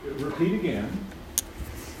repeat again.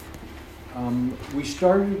 We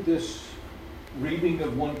started this reading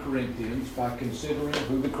of 1 Corinthians by considering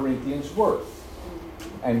who the Corinthians were.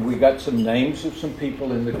 And we got some names of some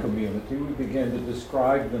people in the community. We began to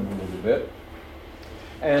describe them a little bit.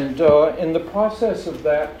 And in the process of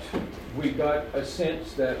that, we got a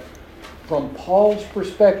sense that from Paul's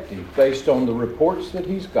perspective, based on the reports that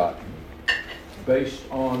he's gotten, based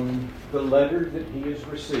on the letter that he has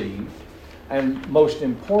received, and most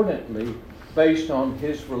importantly, based on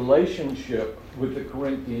his relationship with the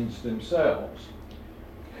Corinthians themselves,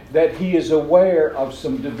 that he is aware of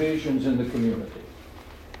some divisions in the community.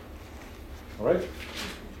 All right?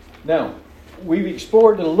 Now, we've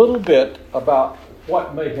explored a little bit about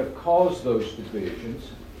what may have caused those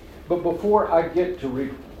divisions, but before I get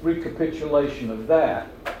to recapitulation of that,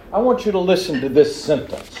 I want you to listen to this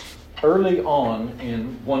sentence early on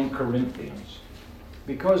in 1 Corinthians,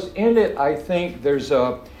 because in it I think there's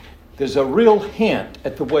a real hint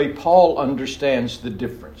at the way Paul understands the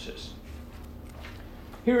differences.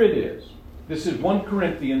 Here it is. This is 1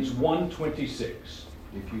 Corinthians 1:26,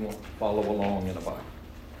 if you want to follow along in a Bible.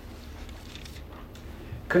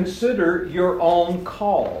 Consider your own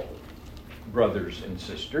call, brothers and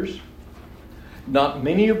sisters. Not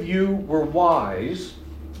many of you were wise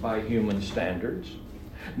by human standards.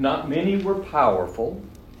 Not many were powerful.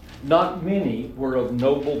 Not many were of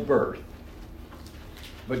noble birth.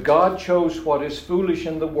 But God chose what is foolish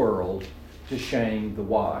in the world to shame the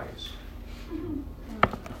wise.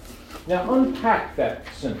 Now unpack that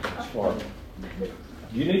sentence for me.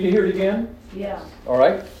 You need to hear it again? Yeah. All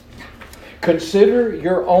right. Consider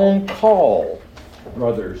your own call,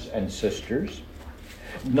 brothers and sisters.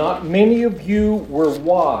 Not many of you were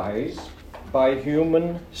wise by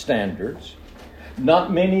human standards.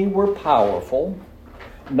 Not many were powerful.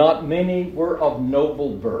 Not many were of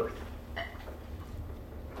noble birth.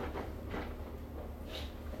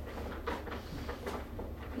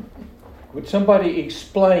 Would somebody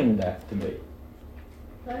explain that to me?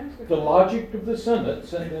 The logic of the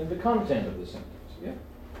sentence and then the content of the sentence. Yeah.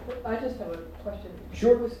 I just have a question.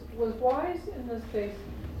 Sure. Was wise in this case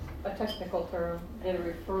a technical term and it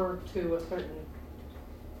referred to a certain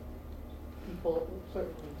people,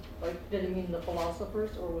 did it mean the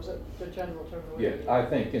philosophers, or was it the general term? Yeah, I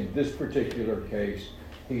think in this particular case,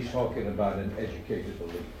 he's talking about an educated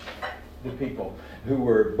elite. The people who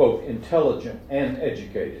were both intelligent and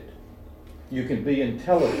educated. You can be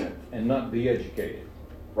intelligent and not be educated,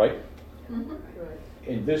 right? Mm-hmm. Right.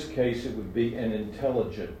 In this case, it would be an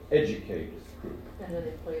intelligent, educated group. And then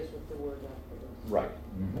it plays with the word afterwards. Right.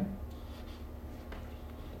 Mm-hmm.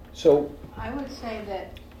 So, I would say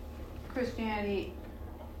that Christianity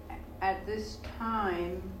at this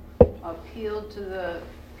time appealed to the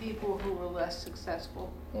people who were less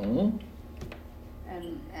successful. mm-hmm.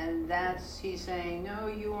 And that's, he's saying, no,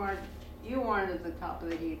 you aren't at the top of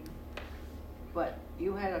the heap, but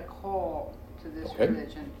you had a call to this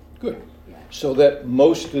religion. Good. Yeah. So that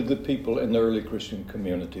most of the people in the early Christian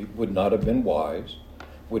community would not have been wise,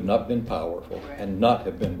 would not have been powerful, right, and not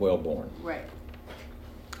have been well-born. Right.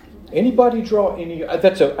 Anybody draw any...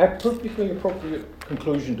 That's a perfectly appropriate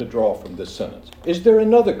conclusion to draw from this sentence. Is there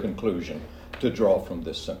another conclusion to draw from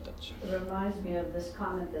this sentence? It reminds me of this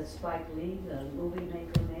comment that Spike Lee, the movie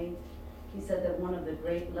maker, made. He said that one of the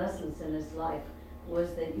great lessons in his life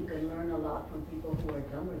was that you can learn a lot from people who are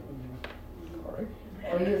dumber than you. All right.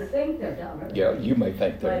 Or you think they're dumber. Yeah, you may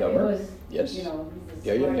think they're but dumber. It was, yes. You know, he's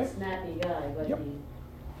a smart, snappy guy, but yep.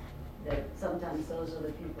 that sometimes those are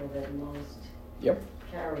the people that most yep.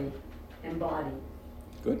 carry, embody.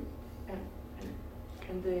 Good.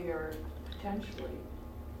 And they are potentially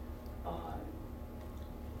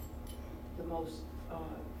the most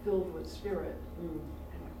filled with spirit. Mm.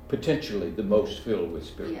 Potentially the most filled with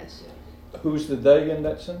spirit. Yes. Who's the they in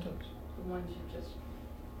that sentence? The ones you just...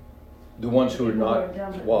 The ones who are not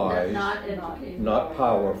wise, not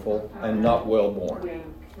powerful, and not well-born.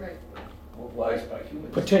 Right. Wise by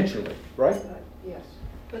humans. Potentially, right? Yes.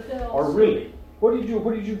 But then also... Or really? What did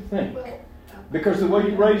you think? Well, Because the way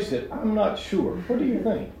you raised it, I'm not sure. What do you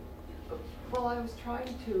think? well, I was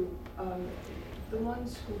trying to, the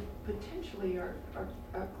ones who potentially are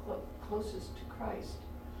closest to Christ,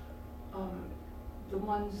 the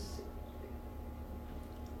ones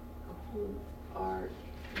who are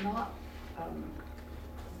not,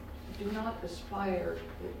 do not aspire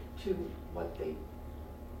to what they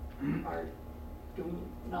are, do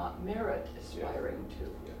not merit aspiring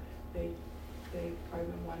to. Yeah. They are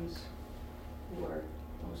the ones who are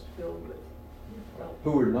most filled with, well,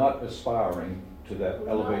 Who are not aspiring to that who are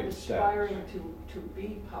elevated not status. aspiring to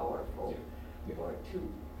be powerful, Yeah. or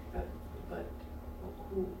to, but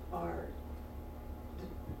who are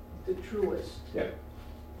the truest Yeah.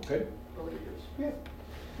 Okay. believers. Yeah.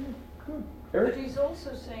 Good. But Eric? he's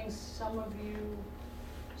also saying some of you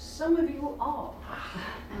are.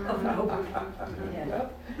 Yeah.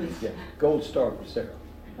 Yeah. Gold star for Sarah.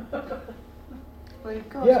 Well, it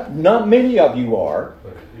goes. Yeah. Not many of you are,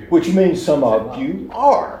 which means some of you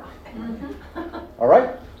are. All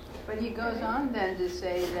right. But he goes on then to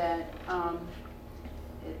say that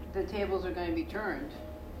the tables are going to be turned.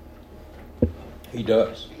 He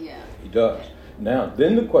does. Yeah. He does. Now,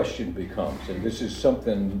 then the question becomes, and this is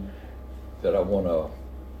something that I want to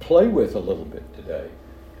play with a little bit today,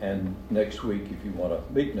 and next week, if you want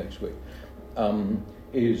to meet next week,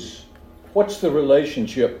 is what's the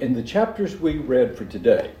relationship in the chapters we read for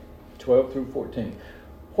today, 12 through 14?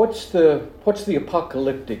 What's the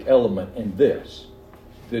apocalyptic element in this?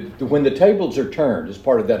 When the tables are turned as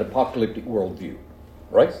part of that apocalyptic worldview,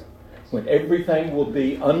 right? When everything will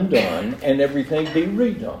be undone and everything be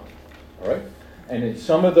redone, all right? And in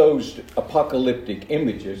some of those apocalyptic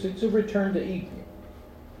images, it's a return to Eden.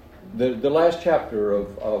 The last chapter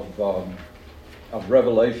of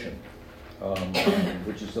Revelation,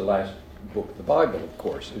 which is the last book of the Bible, of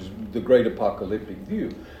course, is the great apocalyptic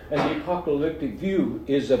view. And the apocalyptic view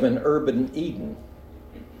is of an urban Eden.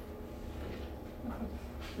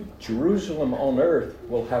 Jerusalem on earth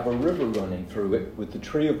will have a river running through it with the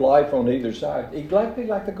tree of life on either side, exactly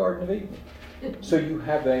like the Garden of Eden. So you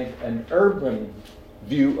have an urban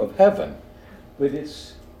view of heaven, but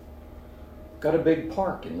it's got a big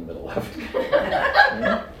park in the middle of it.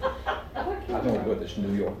 I don't know whether it's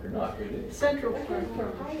New York or not, but it is. Central Park.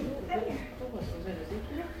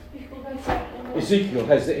 Ezekiel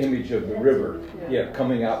has the image of the river,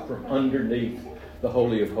 coming out from underneath the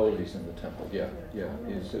Holy of Holies in the temple.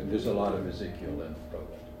 There's a lot of Ezekiel in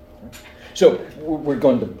it. So we're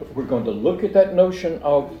going to look at that notion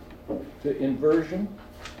of the inversion,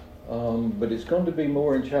 but it's going to be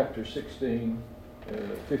more in chapter 16,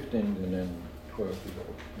 15, and then 12 through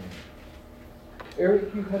 14.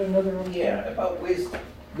 Eric, you had another one? Yeah, about wisdom.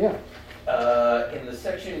 Yeah. In the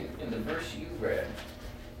section, in the verse you read,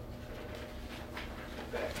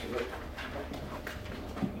 back to it.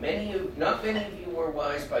 Not many of you were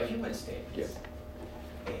wise by human standards.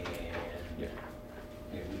 Yeah.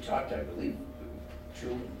 And we talked, I believe,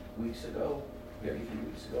 2 weeks ago, maybe 3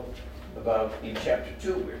 weeks ago, about in chapter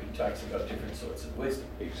 2 where he talks about different sorts of wisdom.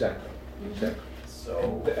 Exactly.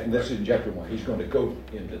 So, And this is in chapter 1. He's going to go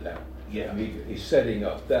into that. yeah, He's setting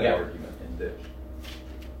up that Yeah. argument in this.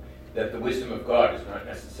 that the wisdom of God is not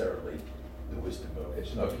necessarily the wisdom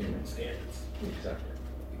It's of not human human. standards. Exactly.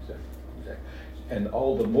 And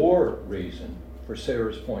all the more reason for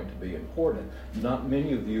Sarah's point to be important. Not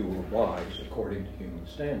many of you were wise according to human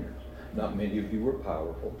standards. Not many of you were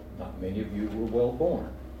powerful. Not many of you were well born.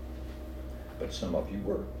 But some of you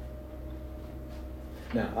were.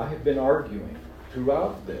 Now, I have been arguing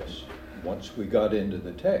throughout this, once we got into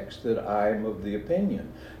the text, that I'm of the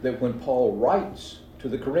opinion that when Paul writes to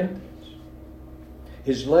the Corinthians,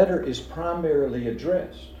 his letter is primarily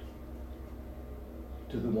addressed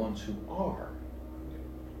to the ones who are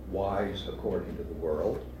wise according to the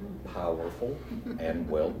world, powerful, and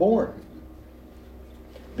well-born.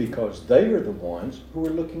 Because they are the ones who are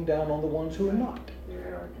looking down on the ones who are not.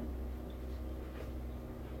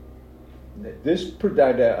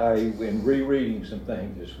 In rereading some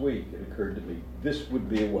things this week, it occurred to me this would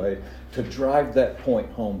be a way to drive that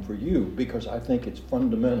point home for you, because I think it's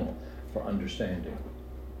fundamental for understanding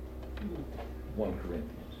 1 Corinthians.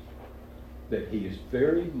 That he is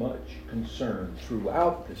very much concerned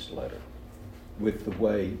throughout this letter with the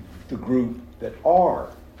way the group that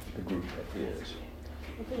are the group that is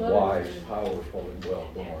wise, powerful, and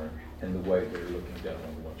well-born, and the way they're looking down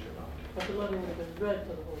on the ones who are not. But the letter would have been read to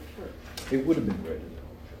the whole church. It would have been read to the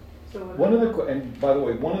whole church. So And by the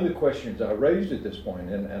way, one of the questions I raised at this point,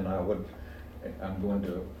 and I'm going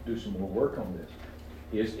to do some more work on this,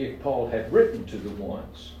 is if Paul had written to the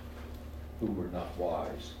ones who were not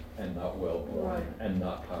wise and not well-born Right. and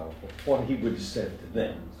not powerful, what he would have said to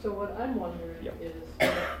them. So what I'm wondering Yep. is,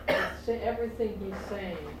 everything he's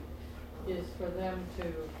saying is for them to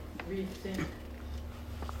rethink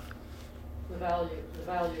the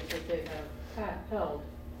values that they have held.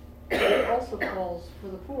 It also calls for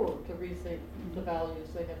the poor to rethink the values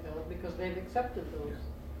they have held because they've accepted those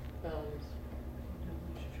values.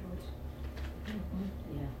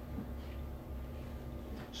 Yeah.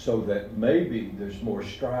 So that maybe there's more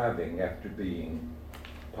striving after being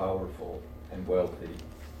powerful and wealthy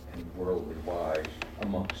and worldly wise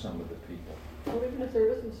amongst some of the people. Well, even if there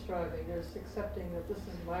isn't striving, there's accepting that this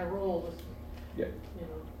is my role, this, Yeah. you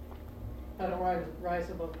know. I don't rise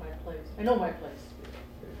above my place. I know my place.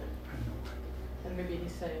 And maybe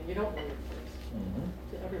he's saying, you don't know your place. Mhm.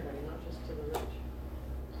 To everybody, not just to the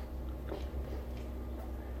rich.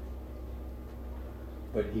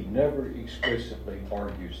 But he never explicitly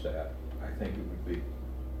argues that. I think it would be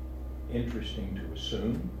interesting to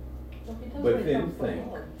assume. Well, he does But when he then comes from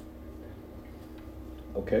think. God.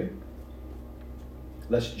 Okay?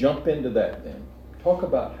 Let's jump into that then. Talk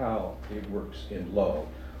about how it works in love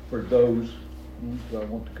for those. Do I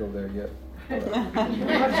want to go there yet? All right.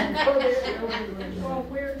 Well,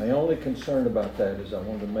 where, My only concern about that is I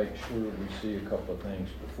want to make sure we see a couple of things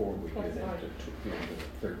before we get into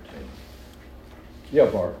 13. Yeah,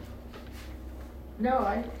 Barb. No,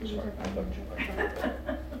 I. Sorry, I love you.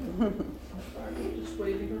 just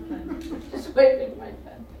waving her pen. Just waving my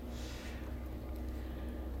pen.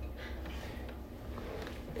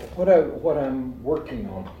 What I'm working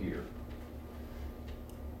on here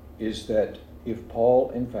is that if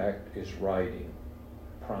Paul, in fact, is writing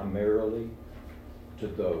primarily to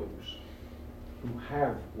those who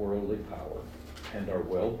have worldly power and are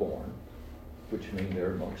well born, which mean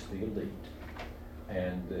they're amongst the elite,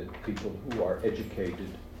 and the people who are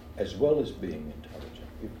educated as well as being intelligent,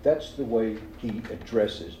 if that's the way he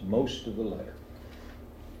addresses most of the letter,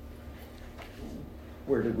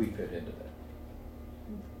 where do we fit into that?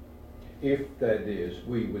 If that is,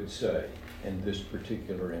 we would say, in this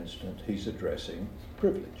particular instance, he's addressing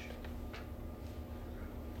privileged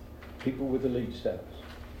people with elite status.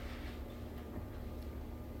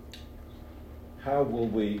 How will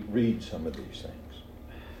we read some of these things?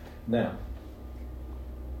 Now,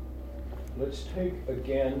 let's take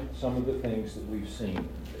again some of the things that we've seen in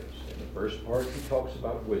this. In the first part, he talks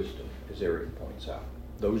about wisdom, as Eric points out.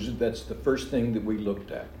 That's the first thing that we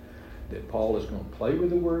looked at. That Paul is going to play with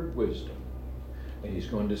the word wisdom, and he's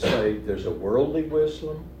going to say there's a worldly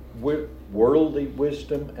wisdom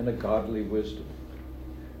and a godly wisdom,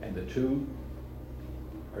 and the two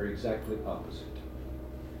are exactly opposite.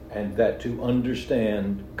 And that to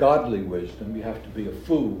understand godly wisdom, you have to be a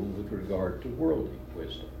fool with regard to worldly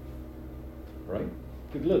wisdom, right?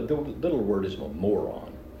 The little word is a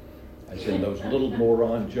moron, as in those little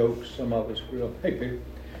moron jokes some of us grew up. Hey, Peter.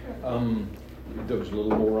 Those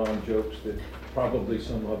little moron jokes that probably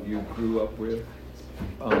some of you grew up with.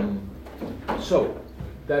 So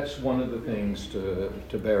that's one of the things to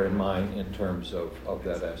bear in mind in terms of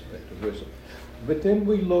that aspect of wisdom. But then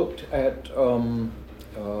we looked at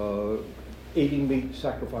eating meat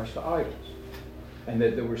sacrificed to idols, and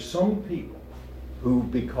that there were some people who,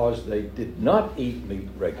 because they did not eat meat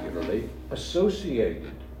regularly,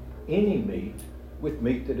 associated any meat with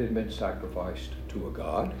meat that had been sacrificed to a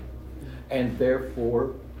god, and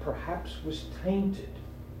therefore perhaps was tainted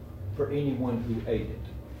for anyone who ate it.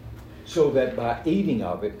 So that by eating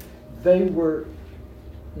of it, they were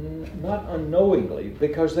not unknowingly,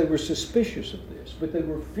 because they were suspicious of this, but they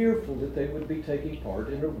were fearful that they would be taking part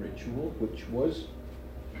in a ritual which was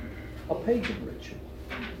a pagan ritual.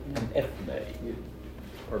 An ethne,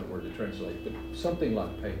 hard word to translate, but something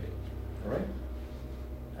like pagan, all right?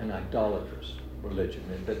 An idolatrous religion.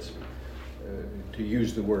 And that's to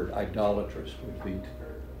use the word idolatrous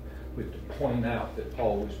would to point out that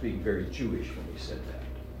Paul was being very Jewish when he said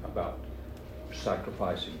that about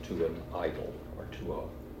sacrificing to an idol or to a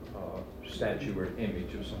statue or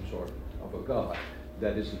image of some sort of a god.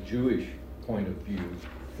 That is a Jewish point of view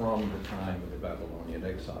from the time of the Babylonian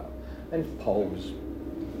exile. And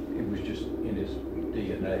it was just in his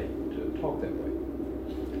DNA to talk that way.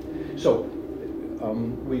 So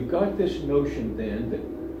we've got this notion then that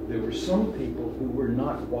there were some people who were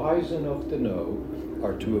not wise enough to know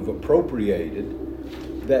or to have appropriated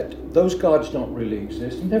that those gods don't really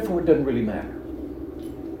exist, and therefore it doesn't really matter,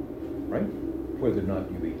 right? Whether or not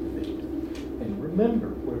you eat the meat. And remember,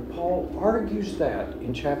 where Paul argues that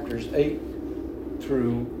in chapters 8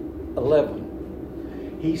 through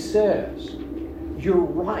 11, he says, you're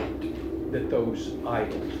right that those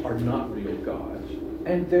idols are not real gods,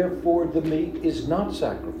 and therefore the meat is not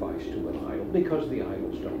sacrificed to an idol because the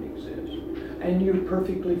idols don't exist. And you're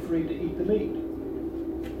perfectly free to eat the meat.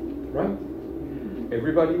 Right?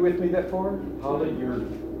 Everybody with me that far? Holly, you're...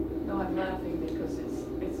 No, I'm laughing because it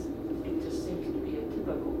just seems to be a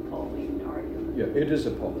typical Pauline argument. Yeah, it is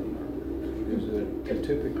a Pauline argument. It is a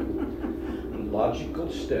typical logical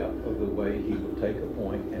step of the way he will take a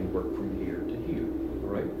point and work from here to here. All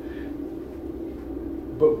right?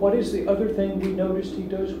 But what is the other thing we noticed he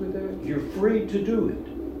does with that? You're free to do it.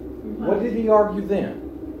 What did he argue then?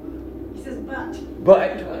 He says, but.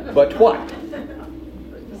 But what? He says,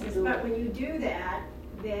 but when you do that,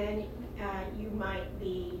 then you might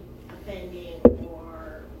be offending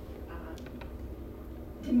or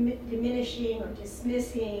diminishing or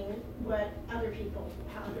dismissing what how other people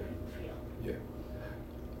feel. Yeah.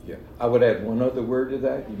 Yeah. I would add one other word to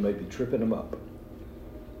that. You may be tripping them up.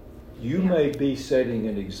 You may be setting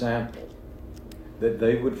an example that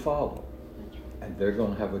they would follow, and they're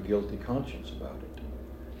going to have a guilty conscience about it.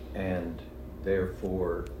 And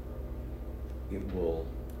therefore, it will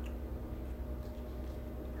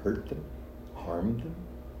hurt them, harm them,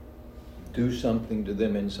 do something to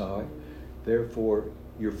them inside. Therefore,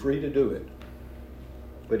 you're free to do it.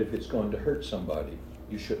 But if it's going to hurt somebody,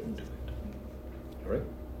 you shouldn't do it. All right?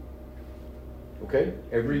 Okay?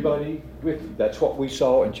 Everybody with you. That's what we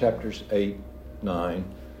saw in chapters 8, 9,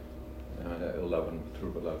 11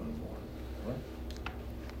 through 11 and 1. All right?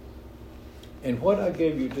 And what I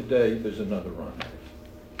gave you today, there's another run at it.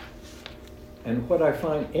 And what I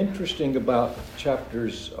find interesting about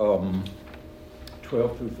chapters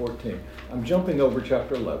 12 through 14, I'm jumping over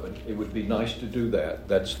chapter 11. It would be nice to do that.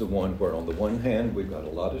 That's the one where on the one hand we've got a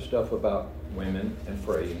lot of stuff about women and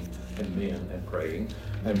praying and men and praying,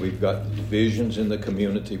 and we've got the divisions in the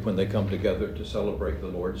community when they come together to celebrate the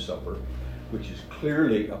Lord's Supper, which is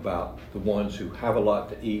clearly about the ones who have a lot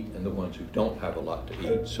to eat and the ones who don't have a lot to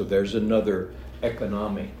eat. So there's another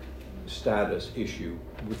economic status issue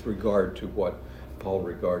with regard to what Paul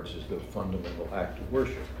regards as the fundamental act of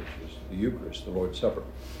worship, which is the Eucharist, the Lord's Supper.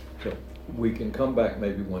 So we can come back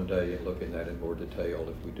maybe one day and look at that in more detail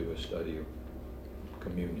if we do a study of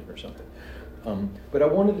communion or something. But I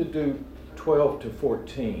wanted to do 12 to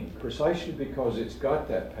 14 precisely because it's got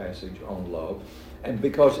that passage on love, and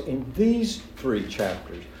because in these 3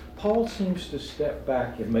 chapters, Paul seems to step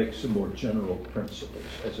back and make some more general principles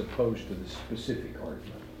as opposed to the specific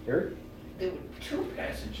argument. Eric? There were 2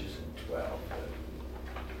 passages in 12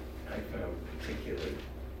 that I found particularly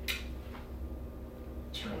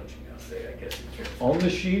challenging, I'll say, I guess. In terms On the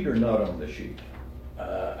sheet or not on the sheet?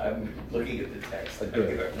 I'm looking at the text.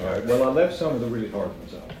 Good. All right. Well, I left some of the really hard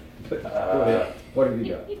ones out. But go ahead. What have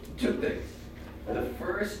you got? 2 things. The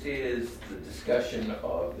first is the discussion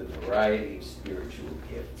of the variety of spiritual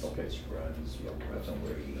gifts, Okay. which runs from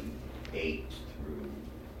roughly 8 through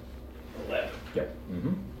 11. Yep. Mm-hmm.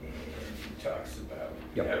 And he talks about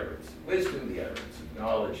Yep. the utterance of wisdom, the utterance of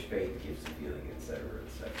knowledge, faith, gifts of healing, etc.,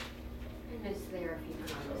 etc. And is there if you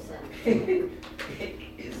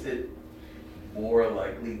condescend? Is it more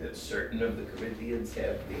likely that certain of the Corinthians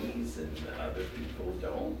have these and other people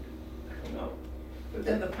don't? I don't know. But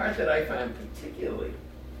then the part that I found particularly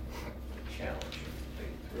challenging to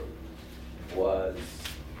think through was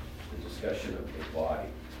the discussion of the body,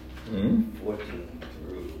 14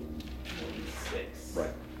 through 26.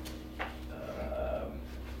 Right.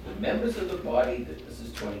 The members of the body, this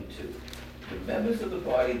is 22, the members of the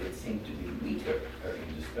body that seem to be weaker are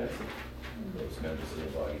indispensable. Those members of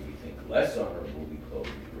the body we think less honorable will be clothed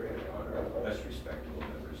with greater honor, less respectable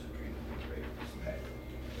members are treated with greater respect,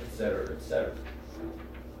 etc., etc.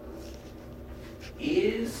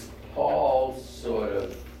 Is Paul sort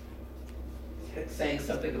of saying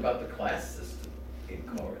something about the class system in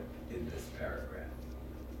Corinth in this paragraph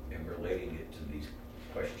and relating it to these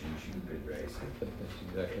questions you've been raising? I think that's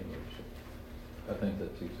exactly what he said. I think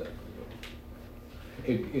that's exactly right.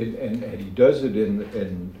 And he does it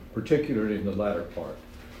in particularly in the latter part,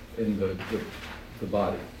 in the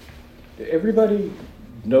body. Did everybody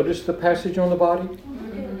notice the passage on the body?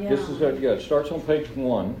 Yeah. This is it starts on page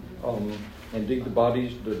 1. Indeed, the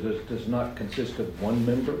body does not consist of one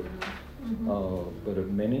member, but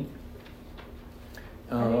of many.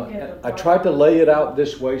 I tried to lay it out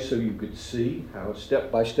this way so you could see how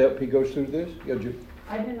step by step he goes through this.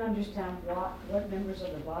 I didn't understand what members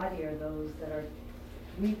of the body are those that are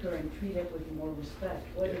weaker and treated with more respect.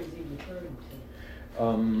 What is he referring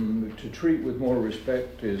to? To treat with more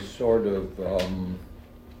respect is sort of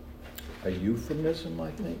a euphemism,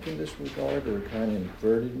 I think, in this regard, or kind of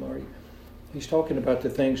inverted, Marty. He's talking about the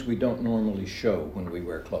things we don't normally show when we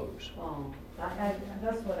wear clothes. Oh,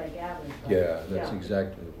 that's what I gathered. Yeah, that's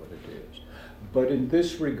exactly what it is. But in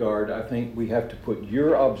this regard, I think we have to put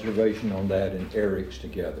your observation on that and Eric's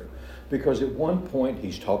together. Because at one point,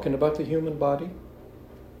 he's talking about the human body,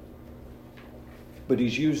 but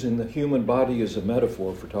he's using the human body as a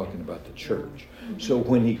metaphor for talking about the church. So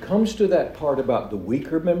when he comes to that part about the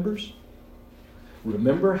weaker members,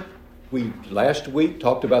 remember we last week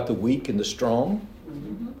talked about the weak and the strong?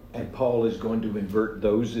 And Paul is going to invert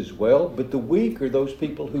those as well. But the weak are those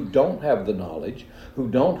people who don't have the knowledge, who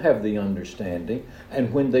don't have the understanding,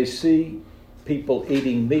 and when they see people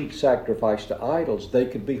eating meat sacrificed to idols, they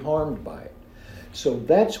could be harmed by it. So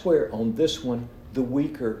that's where on this one, the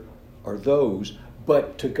weaker are those,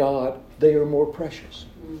 but to God, they are more precious.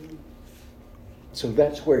 So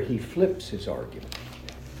that's where he flips his argument.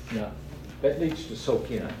 Now, that needs to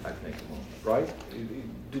soak in, I think, a moment,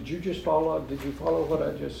 right? Did you just follow? Did you follow what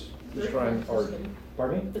I just was trying to argue?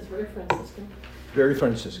 Pardon me? It's very Franciscan. Very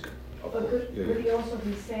Franciscan. Of But course. could he also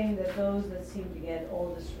be saying that those that seem to get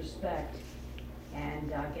all this respect and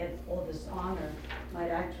get all this honor might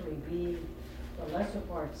actually be the lesser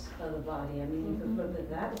parts of the body? I mean, you could flip it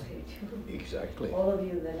that way too. Exactly. All of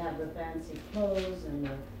you that have the fancy clothes and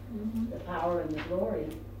the power and the glory,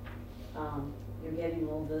 you're getting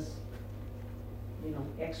all this,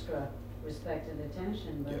 extra respect and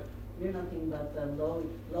attention, but Yeah. you're nothing but the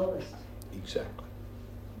lowest. Exactly.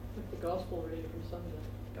 Like the gospel reading from Sunday.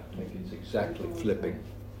 I think it's exactly flipping.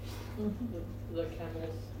 The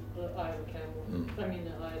camels, the eye of the camel, I mean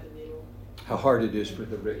the eye of the needle. How hard it is for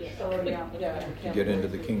the rich Yeah. Oh, yeah. Yeah. to get into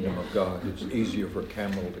the kingdom of God. It's easier for a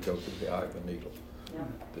camel to go through the eye of a needle Yeah.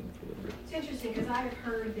 than for the rich. It's interesting because I've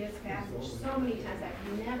heard this passage so many times.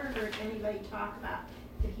 I've never heard anybody talk about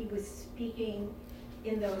that he was speaking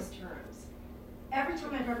in those terms. Every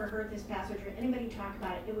time I've ever heard this passage or anybody talk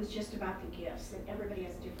about it, it was just about the gifts, and everybody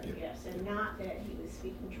has different Yeah. gifts, and not that he was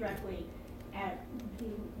speaking directly at the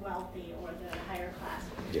wealthy or the higher class.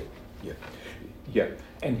 Yeah.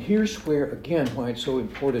 And here's where, again, why it's so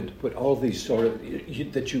important to put all these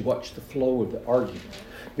that you watch the flow of the argument.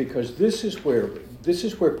 Because this is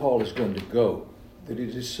where Paul is going to go, that it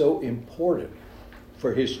is so important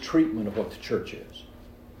for his treatment of what the church is.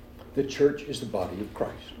 The church is the body of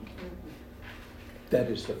Christ. That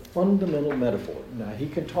is the fundamental metaphor. Now, he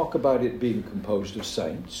can talk about it being composed of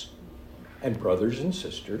saints and brothers and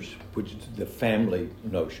sisters, which is the family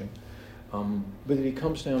notion. But he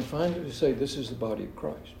comes down finally to say this is the body of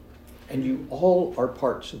Christ. And you all are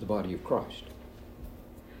parts of the body of Christ.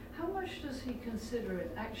 How much does he consider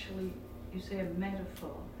it actually, you say, a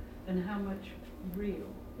metaphor, and how much real?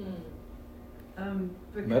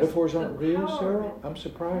 Because Metaphors the aren't real, power Sarah? of it- I'm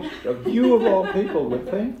surprised. You of all people would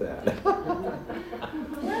think that.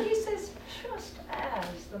 Well, he says just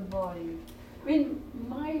as the body. I mean,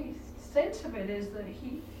 my sense of it is that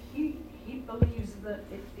he believes that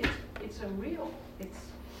it's a real,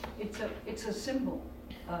 it's a symbol,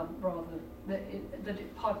 rather, that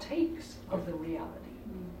it partakes of the reality.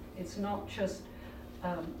 It's not just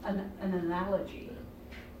an analogy.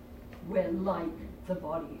 We're like the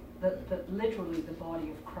body, that literally the body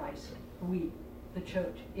of Christ, the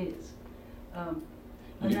church, is. And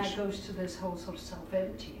Yes. that goes to this whole sort of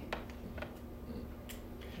self-emptying.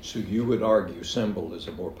 So you would argue symbol is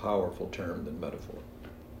a more powerful term than metaphor.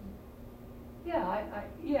 Yeah,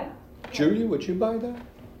 yeah. Julia, would you buy that?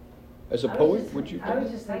 As a I was poet, just- would you I buy was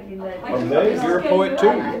that? just thinking that. I do May, think you're a it's poet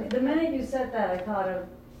getting- too. The minute you said that, I thought of,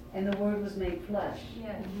 and the Word was made flesh.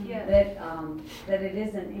 Yeah. That it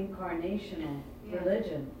is an incarnational Yeah.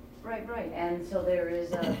 religion. Right. And so there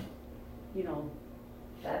is a,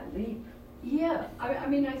 that leap. Yeah, I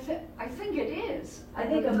mean, I think it is. I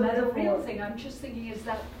think a the metaphor- real thing, I'm just thinking, is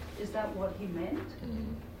that what he meant?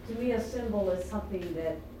 Mm. To me, a symbol is something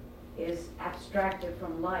that is abstracted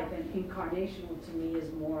from life, and incarnational to me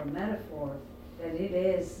is more a metaphor, that it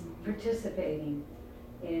is participating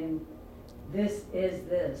in this is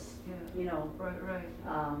this, Yeah. Right.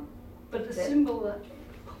 But the that- symbol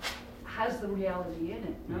has the reality in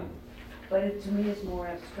it, no? But it, to me, is more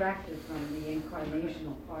abstracted from the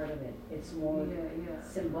incarnational part of it. It's more Yeah.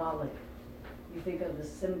 symbolic. You think of the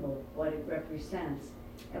symbol, what it represents.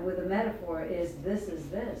 And with a metaphor is this.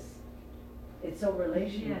 It's so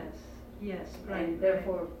relational. Yes, right. And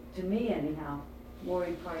therefore, to me anyhow, more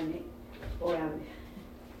incarnate.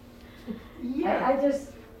 Yeah. I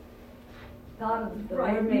just thought of the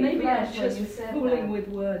Right, word made maybe I'm flesh when just you said fooling that. with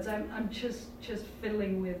words. I'm just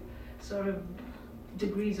fiddling with sort of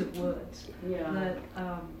degrees of words. Yeah. That,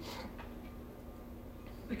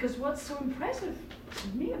 because what's so impressive to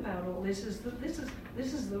me about all this is that this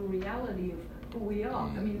is the reality of who we are.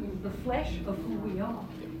 I mean, the flesh of who we are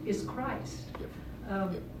is Christ.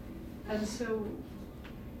 And so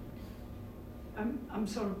I'm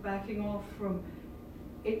sort of backing off from,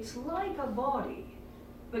 it's like a body,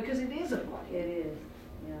 because it is a body. It is,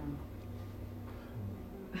 yeah.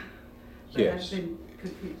 But Yes. I've been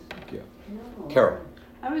confused. Yeah. No. Carol.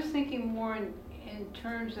 I was thinking more in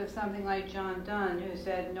terms of something like John Donne, who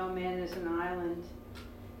said, "No man is an island,"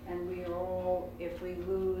 and we are all, if you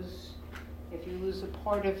lose a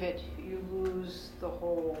part of it, you lose the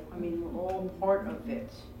whole. I mean, we're all part of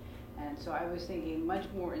it. And so I was thinking much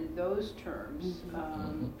more in those terms,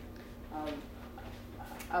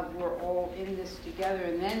 of we're all in this together.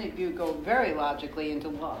 And then if you go very logically into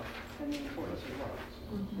love and the importance of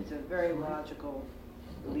love, it's a very logical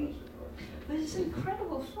leap. But it's an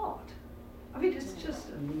incredible thought. I mean, it's just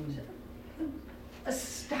an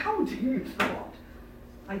astounding thought,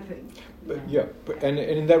 I think. But, yeah, and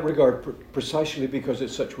in that regard, precisely because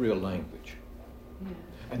it's such real language. Yeah.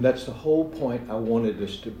 And that's the whole point I wanted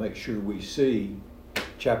us to make sure we see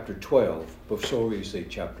chapter 12 before we see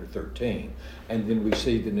chapter 13. And then we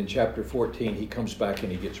see that in chapter 14 he comes back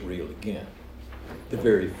and he gets real again. The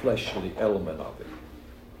very fleshly element of it.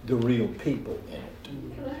 The real people in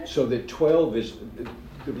it. So that 12 is,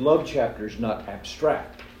 the love chapter is not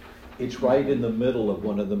abstract. It's right in the middle of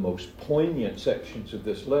one of the most poignant sections of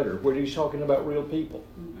this letter where he's talking about real people.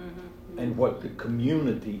 And what the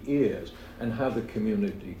community is and how the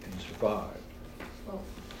community can survive. Well,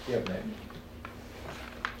 Yeah, man.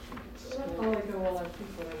 that's all I go, all I think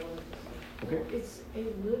what I wanted to say. Okay. It's a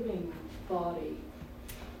living body,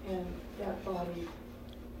 and that body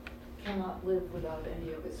cannot live without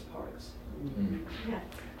any of its parts. Mhm. Yeah.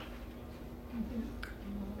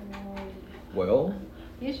 Well,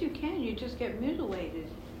 Yes, you can, you just get mutilated.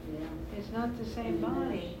 Yeah. It's not the same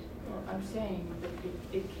body. Well, I'm saying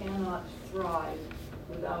that it cannot thrive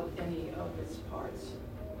without any of its parts.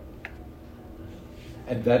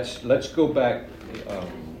 and let's go back,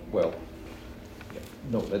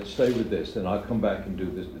 let's stay with this, and I'll come back and do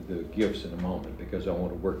the gifts in a moment because I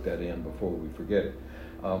want to work that in before we forget it,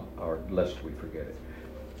 or lest we forget it.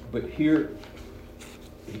 But here,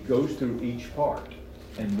 he goes through each part,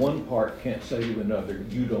 and one part can't say to another,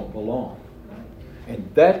 you don't belong. And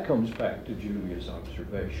that comes back to Julia's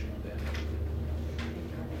observation then,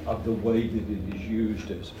 of the way that it is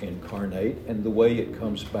used as incarnate and the way it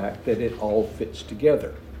comes back that it all fits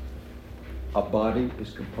together. A body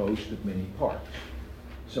is composed of many parts.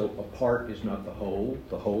 So a part is not the whole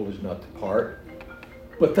is not the part,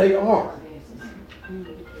 but they are.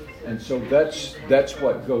 And so that's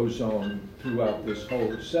what goes on throughout this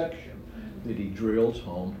whole section that he drills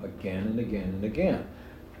home again and again and again.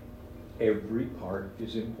 Every part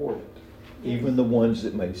is important. Even the ones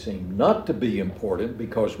that may seem not to be important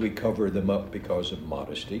because we cover them up because of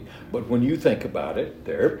modesty. But when you think about it,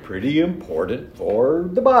 they're pretty important for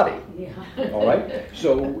the body. Yeah. All right?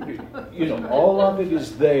 So, all of it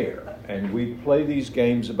is there. And we play these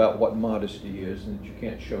games about what modesty is and that you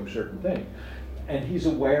can't show certain things. And he's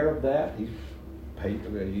aware of that. He's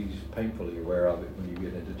painfully aware of it when you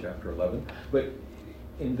get into chapter 11. But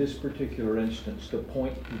in this particular instance, the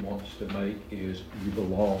point he wants to make is you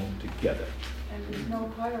belong together. And there's no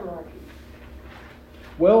hierarchy,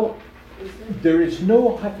 Well, is there? there's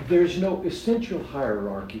no essential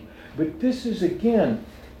hierarchy, but this is again,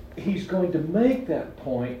 he's going to make that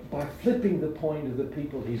point by flipping the point of the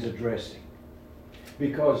people he's addressing.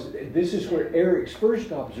 Because this is where Eric's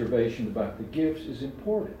first observation about the gifts is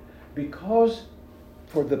important. Because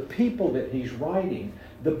for the people that he's writing,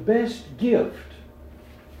 the best gift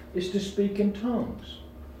is to speak in tongues.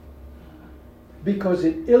 Because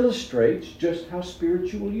it illustrates just how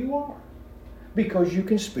spiritual you are. Because you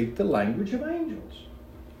can speak the language of angels.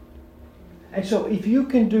 And so if you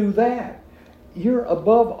can do that, you're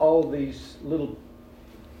above all these little...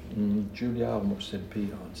 Julia almost said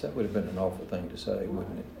peons. That would have been an awful thing to say,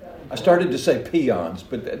 wouldn't it? I started to say peons,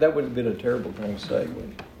 but that would have been a terrible thing to say,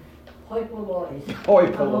 wouldn't it? Hoi polloi. Hoi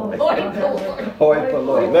polloi. Hoi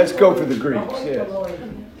polloi. Let's go for the Greeks, yes.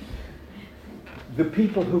 The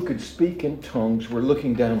people who could speak in tongues were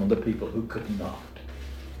looking down on the people who could not.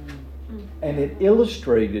 And it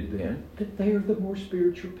illustrated then that they are the more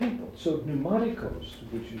spiritual people. So pneumatikos,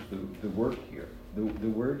 which is the word here, the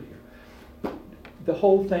word here. The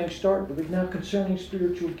whole thing started with now concerning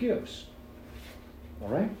spiritual gifts. All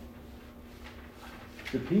right?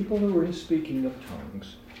 The people who are in speaking of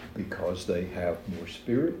tongues, because they have more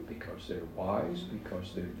spirit, because they're wise,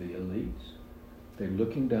 because they're the elites, they're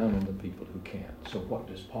looking down on the people who can't. So what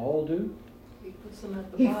does Paul do? He puts them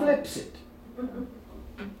at the He bottom. flips it.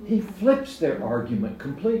 He flips their argument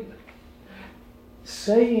completely.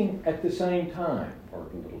 Saying at the same time, or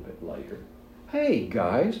a little bit later, hey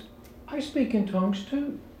guys, I speak in tongues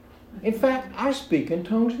too. In fact, I speak in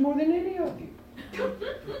tongues more than any of you.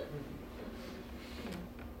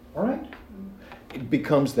 All right? It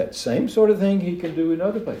becomes that same sort of thing he can do in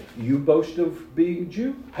other places. You boast of being a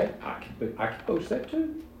Jew? Hey, I can boast that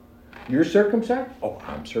too. You're circumcised? Oh,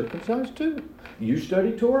 I'm circumcised too. You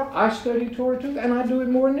study Torah? I study Torah too, and I do it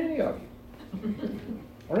more than any of you.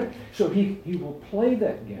 All right? So he will play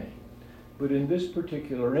that game. But in this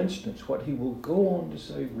particular instance, what he will go on to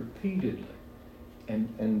say repeatedly, and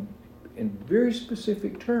in very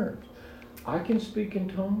specific terms, I can speak in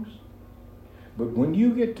tongues, but when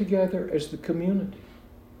you get together as the community,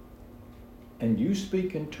 and you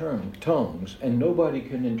speak in tongues, and nobody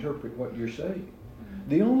can interpret what you're saying,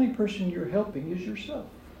 the only person you're helping is yourself.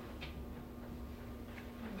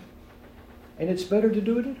 And it's better to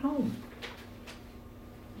do it at home.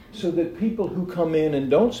 So that people who come in and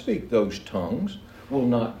don't speak those tongues will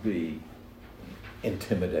not be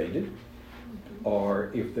intimidated,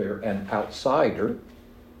 or if they're an outsider,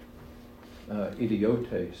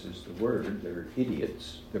 idiotes is the word, they're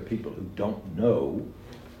idiots, they're people who don't know,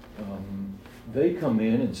 they come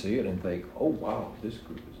in and see it and think, oh wow, this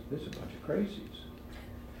group is a bunch of crazies.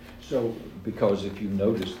 So, because if you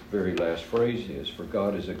notice the very last phrase is, for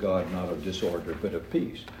God is a God not of disorder but of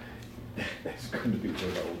peace. That's going to be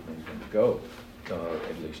where the whole thing's going to go,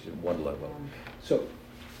 at least in one level. So,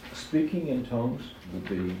 speaking in tongues would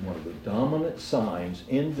be one of the dominant signs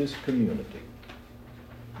in this community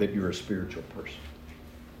that you're a spiritual person.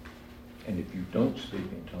 And if you don't speak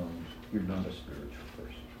in tongues, you're not a spiritual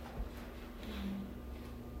person.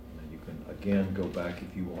 And you can, again, go back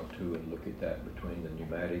if you want to and look at that between the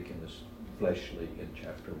pneumatic and the fleshly in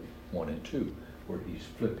chapter 1 and 2, where he's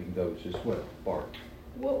flipping those as well. Bart.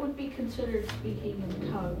 What would be considered speaking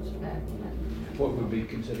in tongues back then? What would be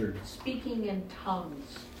considered? Speaking in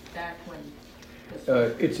tongues back when?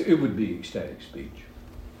 It would be ecstatic speech.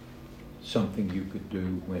 Something you could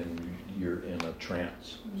do when you're in a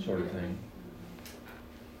trance sort of thing.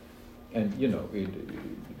 And you know,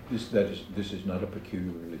 this is not a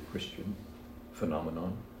peculiarly Christian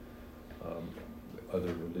phenomenon.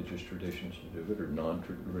 Other religious traditions do it, or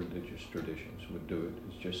non-religious traditions would do it.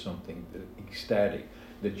 It's just something that ecstatic,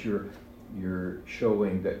 that you're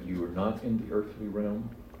showing that you are not in the earthly realm,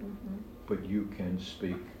 but you can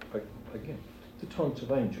speak again. The tongues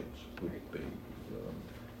of angels would be.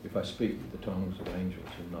 If I speak with the tongues of angels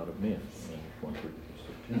and not of men, 1 Corinthians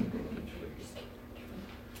 13 eventually.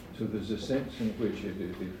 So there's a sense in which it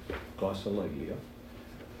glossolalia.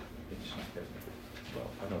 It's well,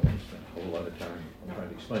 I don't want to spend a whole lot of time trying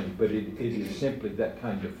to explain it, but it is simply that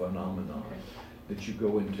kind of phenomenon that you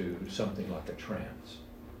go into something like a trance,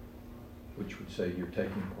 which would say you're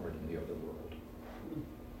taking part in the other world.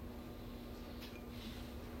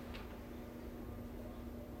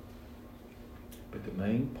 But the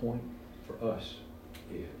main point for us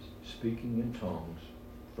is speaking in tongues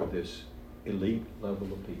for this elite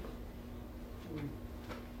level of people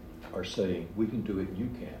are saying, we can do it, you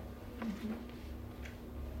can.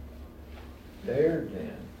 There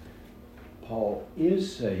then, Paul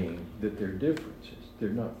is saying that there are differences. They're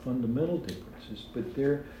not fundamental differences, but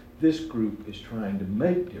this group is trying to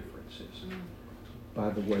make differences by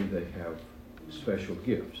the way they have special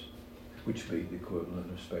gifts, which would be the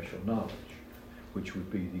equivalent of special knowledge, which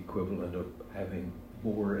would be the equivalent of having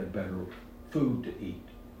more and better food to eat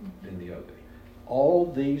than the other.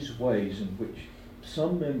 All these ways in which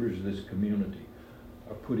some members of this community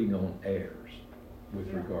are putting on airs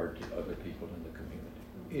with regard to other people in the community.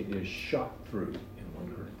 It is shot through in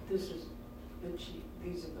 1 Corinthians.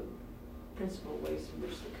 These are the principal ways in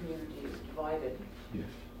which the community is divided. Yes.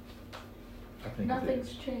 I think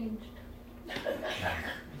Nothing's changed.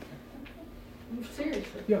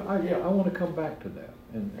 Seriously. Yeah, I want to come back to that,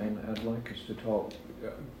 and I'd like us to talk.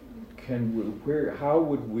 How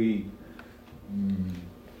would we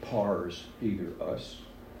parse either us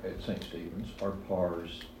at St. Stephen's or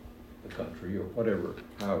parse the country or whatever,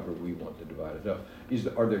 however we want to divide it up?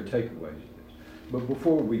 Are there takeaways to this? But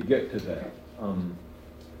before we get to that,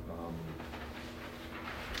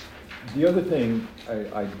 the other thing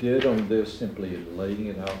I did on this simply in laying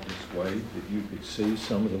it out this way, that you could see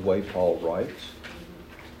some of the way Paul writes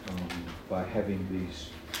by having these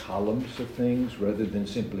columns of things rather than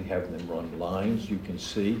simply having them run lines. You can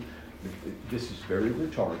see that this is very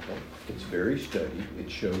rhetorical. It's very studied. It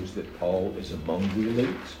shows that Paul is among the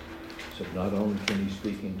elites. So not only can he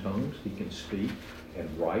speak in tongues, he can speak and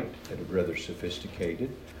write at a rather sophisticated,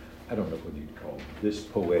 I don't know what you'd call this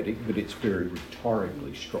poetic, but it's very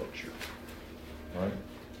rhetorically structured, right?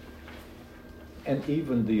 And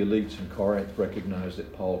even the elites in Corinth recognized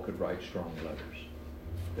that Paul could write strong letters.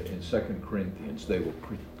 But in 2 Corinthians, they will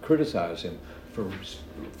criticize him for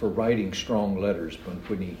writing strong letters, but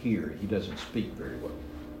when he doesn't speak very well.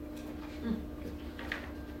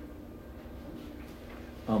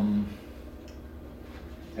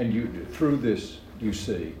 And through this, you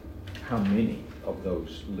see how many of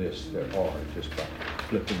those lists there are just by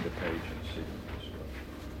flipping the page and seeing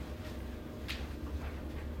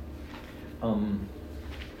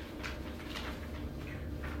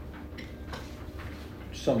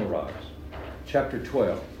this. Summarize. Chapter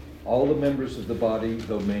 12. All the members of the body,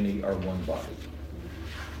 though many, are one body.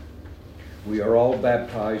 We are all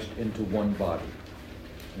baptized into one body.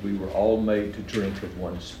 We were all made to drink of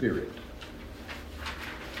one spirit.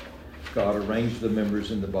 God arranged the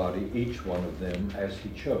members in the body, each one of them as he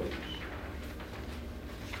chose.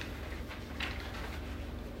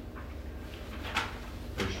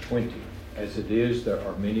 Verse 20, as it is, there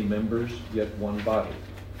are many members, yet one body.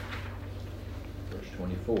 Verse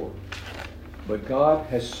 24, but God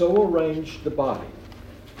has so arranged the body,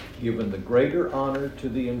 given the greater honor to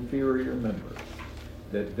the inferior member,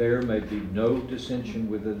 that there may be no dissension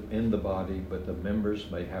within the body, but the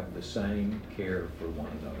members may have the same care for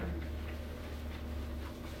one another.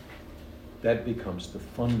 That becomes the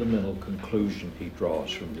fundamental conclusion he draws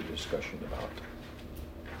from the discussion about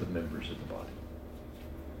the members of the body.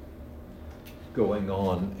 Going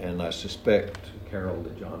on, and I suspect, Carol,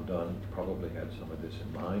 that John Donne probably had some of this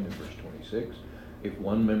in mind in verse 26. If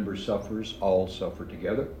one member suffers, all suffer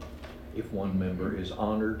together. If one member is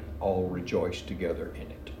honored, all rejoice together in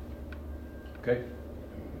it. Okay?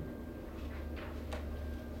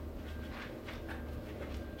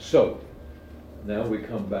 So, now we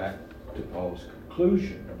come back to Paul's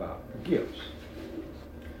conclusion about gifts.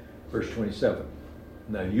 Verse 27.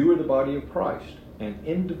 Now you are the body of Christ, and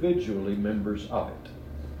individually members of it.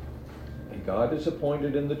 And God has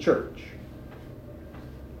appointed in the church,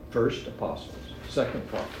 first apostles, second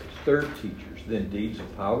prophets, third teachers, then deeds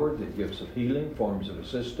of power, then gifts of healing, forms of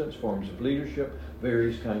assistance, forms of leadership,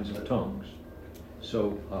 various kinds of tongues.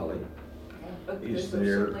 So, Holly, is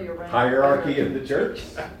there hierarchy in the church?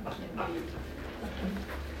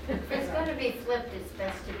 If it's going to be flipped, it's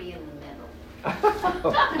best to be in the middle.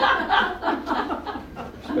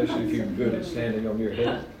 Especially if you're good at standing on your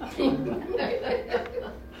head. I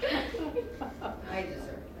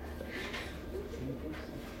deserve that.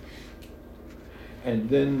 And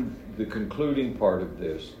then the concluding part of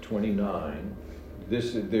this, 29,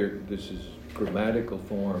 this is grammatical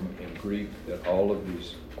form in Greek that all of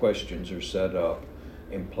these questions are set up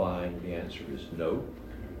implying the answer is no.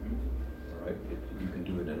 All right? You can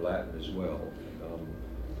do it in Latin as well.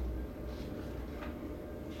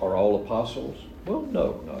 Are all apostles? Well,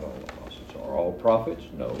 no, not all apostles. Are all prophets?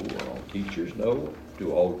 No. Are all teachers? No.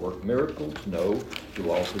 Do all work miracles? No. Do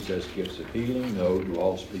all possess gifts of healing? No. Do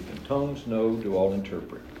all speak in tongues? No. Do all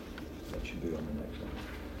interpret? That should be on the next one.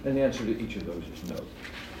 And the answer to each of those is no.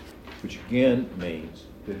 Which again means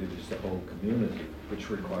that it is the whole community which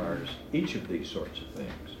requires each of these sorts of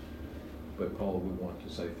things. But Paul would want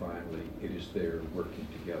to say finally, it is their working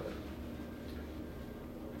together.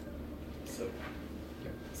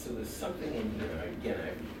 So there's something in here, again, I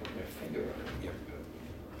haven't put my finger on it yet, but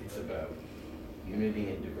it's about unity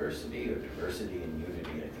and diversity, or diversity and unity.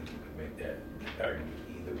 I think you could make that argument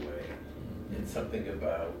either way. And something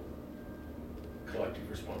about collective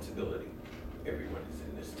responsibility. Everyone is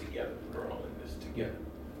in this together. We're all in this together.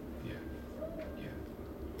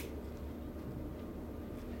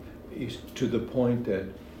 He's to the point that,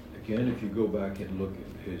 again, if you go back and look at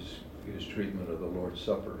his treatment of the Lord's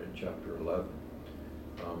Supper in chapter 11,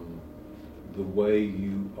 the way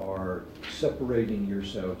you are separating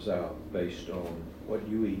yourselves out based on what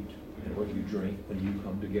you eat and what you drink when you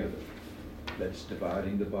come together. That's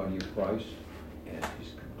dividing the body of Christ, and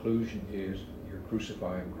his conclusion is you're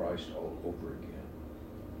crucifying Christ all over again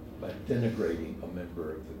by denigrating a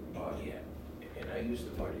member of the body. Yeah, and I use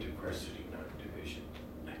the word diversity, not division.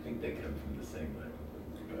 I think they come from the same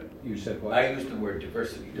language. But You said what? I use the word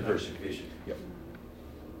diversity, not division. Yep.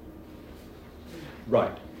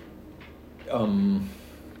 Right.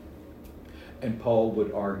 And Paul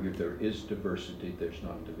would argue there is diversity, there's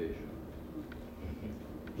not division.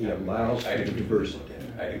 He allows for the diversity.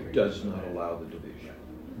 He does not allow the division.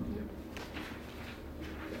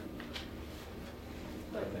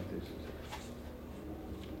 I think this is it.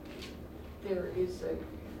 There is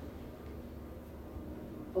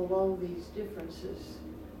below these differences,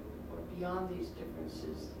 or beyond these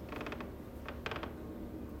differences,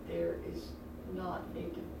 there is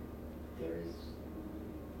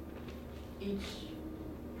each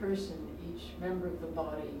person, each member of the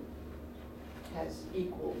body has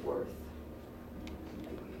equal worth.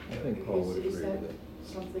 I think Paul would agree with that. Is that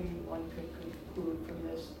something one could conclude from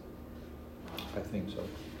this? I think so.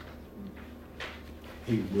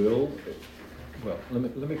 He will, well,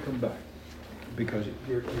 let me come back, because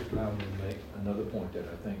you're allowing me to make another point that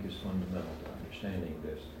I think is fundamental to understanding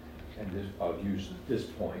this. And this, I'll use this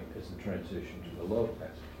point as the transition to the love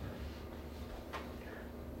passage.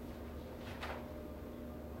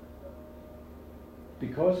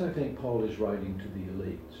 Because I think Paul is writing to the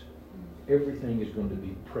elites, everything is going to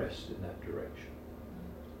be pressed in that direction.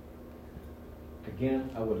 Again,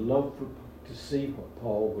 I would love to see what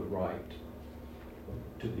Paul would write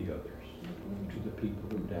to the others, to the people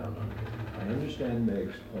who are down under him. I understand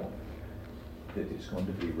Meg's point, that is going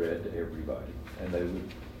to be read to everybody, and they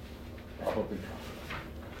would probably talk about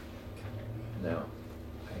it. Now,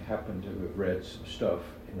 I happen to have read some stuff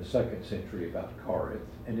in the 2nd century about Corinth,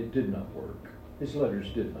 and it did not work. His letters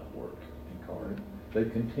did not work in Corinth. They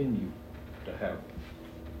continue to have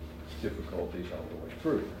difficulties all the way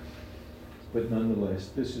through. But nonetheless,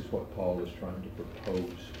 this is what Paul is trying to propose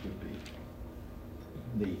would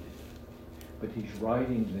be needed. But he's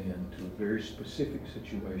writing then to a very specific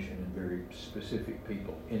situation and very specific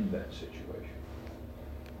people in that situation.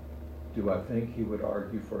 Do I think he would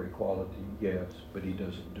argue for equality? Yes, but he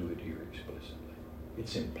doesn't do it here explicitly.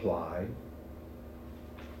 It's implied.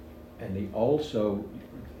 And he also,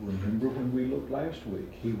 remember when we looked last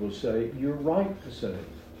week, he will say, you're right to say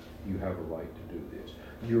you have a right to do this.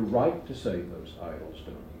 You're right to say those idols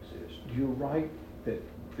don't exist. You're right that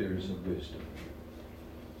there's a wisdom.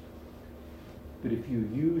 But if you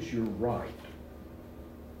use your right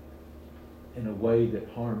in a way that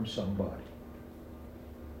harms somebody,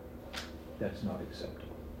 that's not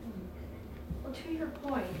acceptable. Well, to your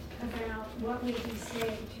point about what would he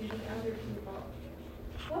say to the other people,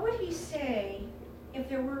 what would he say if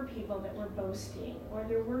there were people that were boasting, or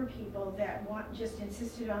there were people that just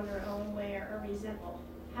insisted on their own way or are resentful?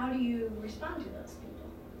 How do you respond to those people?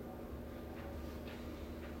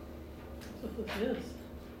 That's what this is.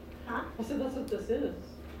 Huh? I said, that's what this is.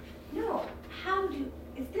 No,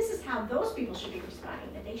 if this is how those people should be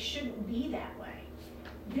responding, that they shouldn't be that way.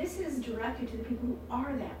 This is directed to the people who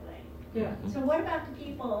are that way. Yeah. So what about the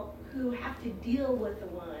people who have to deal with the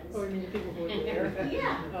ones? Or you mean the people who are there?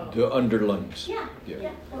 Yeah. Oh. The underlings. Yeah, Yeah.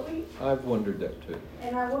 yeah. What were you? I've wondered that too.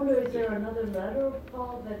 And I wonder, is there another letter,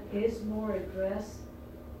 Paul, that is more addressed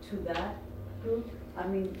to that group? I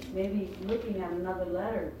mean, maybe looking at another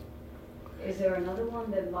letter, is there another one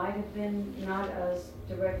that might have been not as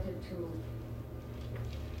directed to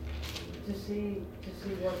see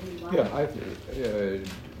what he might? Yeah,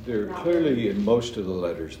 there clearly in most of the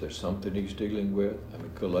letters there's something he's dealing with. I mean,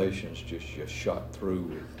 Galatians just shot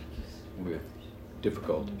through with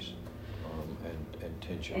difficulties and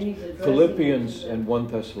tensions. And he's addressing Philippians it. and 1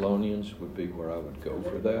 Thessalonians would be where I would go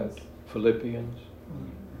for that. Philippians.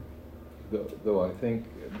 Though I think,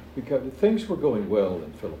 because things were going well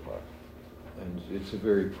in Philippi, and it's a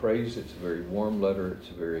very it's a very warm letter, it's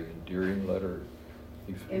a very endearing letter.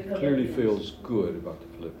 He clearly feels good about the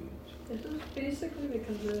Philippians. Is this basically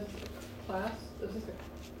because it's a class, is this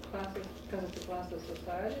a class, because it's a class of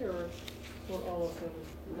society, or we're all of them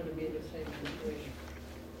going to be in the same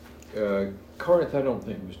situation? Corinth, I don't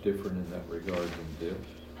think was different in that regard than this.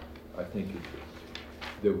 I think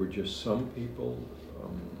there were just some people,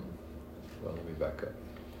 well, let me back up.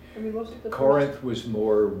 I mean, was it the Corinth was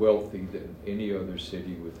more wealthy than any other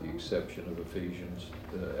city with the exception of Ephesians,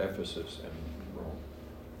 Ephesus, and Rome.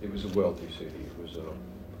 It was a wealthy city.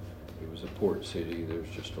 It was a port city. There's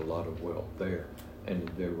just a lot of wealth there. And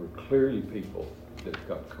there were clearly people that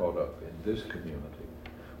got caught up in this community.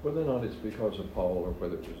 Whether or not it's because of Paul or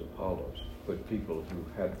whether it was Apollos, but people who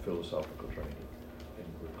had philosophical training and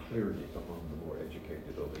were clearly among the more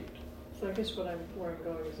educated elite. So I guess where I'm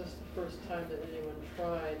going, is this the first time that anyone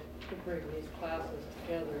tried to bring these classes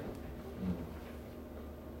together?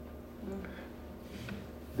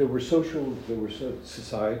 There were societies,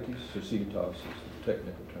 societas is the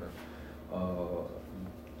technical term,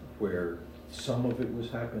 where some of it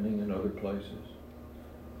was happening in other places.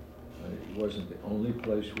 It wasn't the only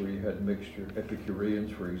place where you had mixture.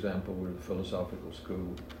 Epicureans, for example, were the philosophical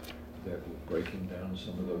school that were breaking down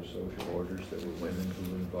some of those social orders. There were women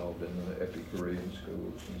who were involved in the Epicurean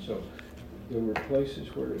schools. And so there were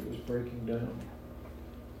places where it was breaking down.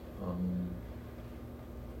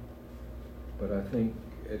 But I think,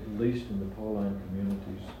 at least in the Pauline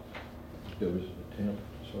communities, there was an attempt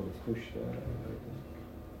to sort of push that, I think.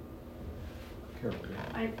 Carefully.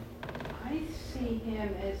 I see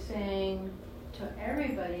him as saying to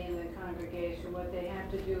everybody in the congregation what they have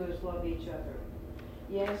to do is love each other.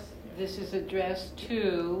 Yes, this is addressed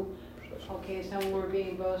to, okay, some were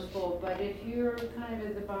being boastful, but if you're kind of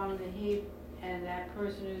at the bottom of the heap and that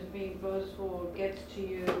person who's being boastful gets to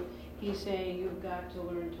you, he's saying you've got to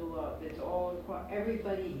learn to love. It's all,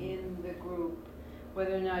 everybody in the group,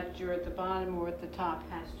 whether or not you're at the bottom or at the top,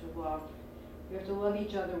 has to love. You have to love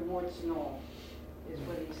each other, warts and all, is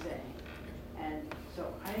what he's saying. And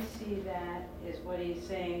so I see that as what he's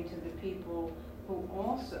saying to the people who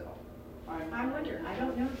also are. I wonder, I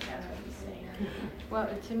don't know if that's what he's saying. Well,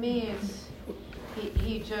 to me, it's,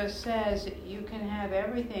 he just says you can have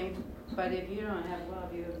everything, but if you don't have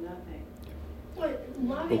love, you have nothing. Well,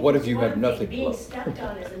 loving But what if is you one have thing, nothing being love? stepped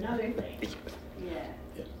on is another thing. Yeah.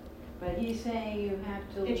 But he's saying you have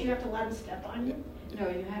to. That you have to let them step on you? No,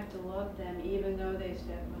 you have to love them even though they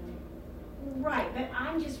step on you. Right, but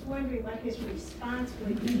I'm just wondering what his response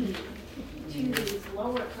would be to these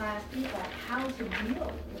lower class people, how to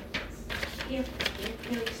deal with this, if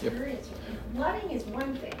they're experiencing it. Loving is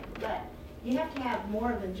one thing, but you have to have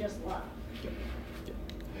more than just love.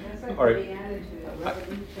 That's like All right. the attitude,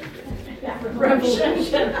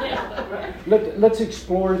 Let's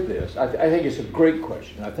explore this. I think it's a great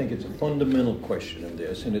question. I think it's a fundamental question in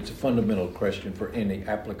this, and it's a fundamental question for any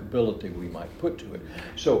applicability we might put to it.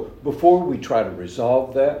 So before we try to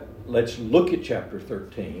resolve that, let's look at chapter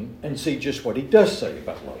 13 and see just what he does say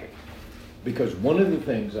about loving. Because one of the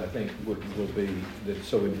things I think will be that's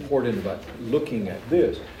so important about looking at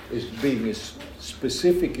this is being as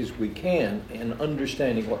specific as we can in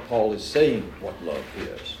understanding what Paul is saying what love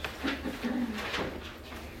is.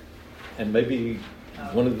 And maybe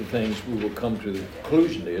one of the things we will come to the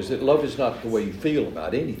conclusion is that love is not the way you feel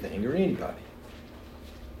about anything or anybody.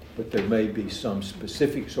 But there may be some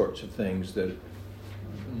specific sorts of things that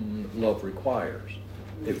love requires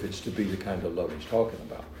if it's to be the kind of love he's talking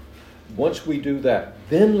about. Once we do that,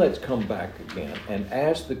 then let's come back again and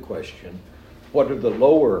ask the question, what are the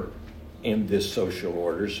lower in this social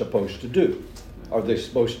order supposed to do? Are they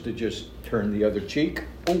supposed to just turn the other cheek?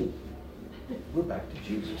 Oh, we're back to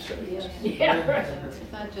Jesus saying, Yeah, right.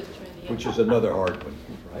 It's not just turn the which is another hard one,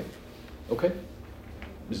 right? Okay?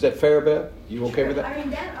 Is that fair, Beth? You okay with that? I mean,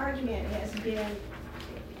 that argument has been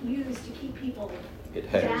used to keep people It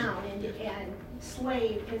has. down and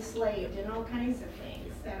enslaved and all kinds of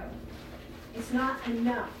things, so it's not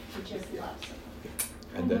enough to just love someone.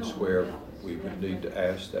 And that's where we would need to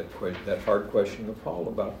ask that hard question of Paul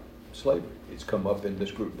about slavery. It's come up in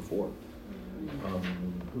this group before.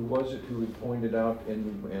 Who was it who had pointed out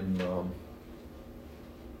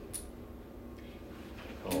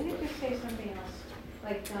Can you just say something else,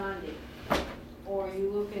 like Gandhi? Or you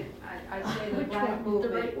look at, I'd say the black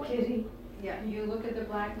movement. Kitty? Yeah, you look at the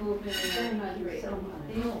black movement in our country.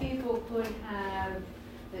 These people could have,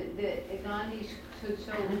 Gandhi could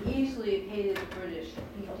so easily have hated the British.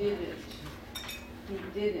 He didn't.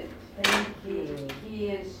 He didn't. Thank you. He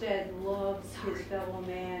instead loved his fellow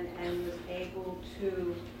man and was able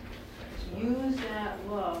to use that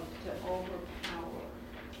love to overpower.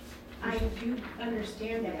 I do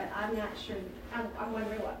understand that, but I'm not sure, I'm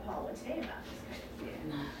wondering what Paul would say about this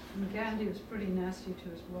kind of thing. Gandhi was pretty nasty to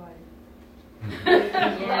his wife.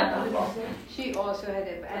 Yeah. She also had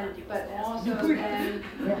it, but also then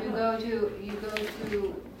you go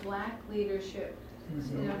to black leadership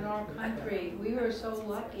in our country. We were so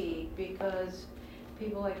lucky because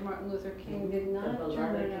people like Martin Luther King did not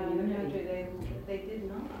turn it out in the country. They did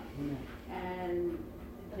not,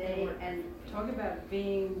 and talk about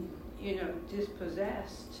being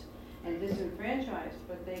dispossessed and disenfranchised,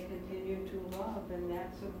 but they continue to love, and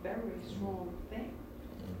that's a very strong thing.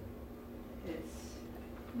 It's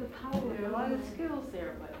The power. there are a lot of skills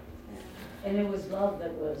there, but And it was love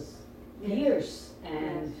that was fierce,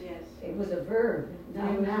 and yes. it was a verb,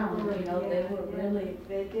 not a noun, they were really,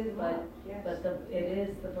 They did but, love, yes. but it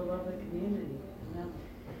is the beloved community,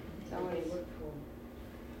 So that they it's- work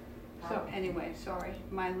for. So anyway, sorry,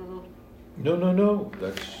 my little. No.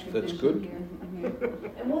 That's good.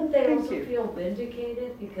 And wouldn't they also feel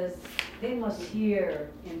vindicated, because they must hear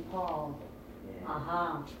in Paul,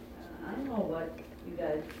 aha, I know what you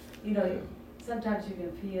guys, sometimes you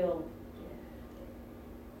can feel,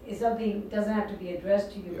 if something doesn't have to be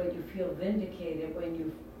addressed to you, but you feel vindicated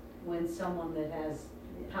when someone that has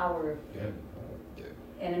power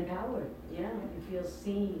and empowered, you feel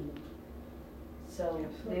seen. So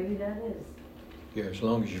maybe that is. Yeah, as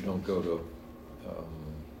long as you don't go to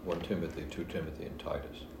 1 Timothy, 2 Timothy, and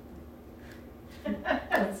Titus.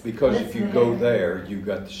 Because if you go there, you've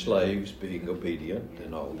got the slaves being obedient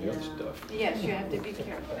and all the other stuff. Yes, you have to be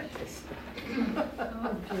careful.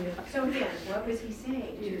 So again, what was he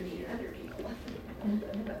saying to the other people?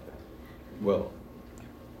 Well,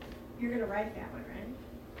 You're gonna write that one, right?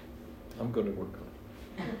 I'm going to work on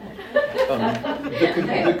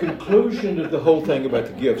it. The conclusion of the whole thing about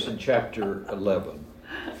the gifts in chapter 11,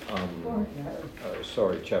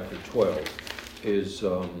 chapter 12, is,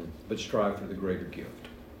 but strive for the greater gift.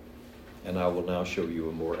 And I will now show you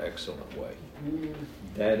a more excellent way.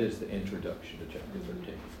 That is the introduction to chapter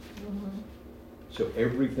 13. So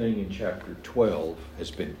everything in chapter 12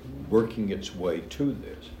 has been working its way to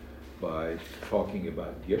this by talking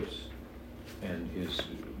about gifts. And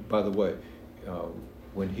by the way,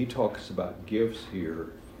 when he talks about gifts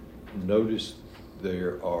here, notice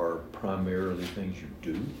there are primarily things you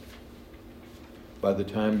do. By the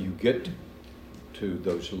time you get to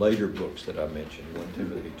those later books that I mentioned, 1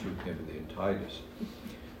 Timothy, 2 Timothy, and Titus,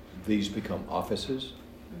 these become offices,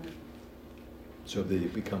 so they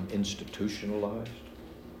become institutionalized.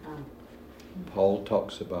 Paul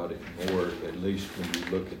talks about it more, at least when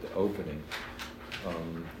you look at the opening.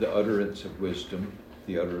 The utterance of wisdom,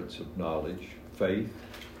 the utterance of knowledge, faith,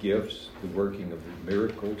 gifts, the working of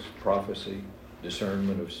miracles, prophecy,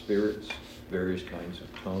 discernment of spirits, various kinds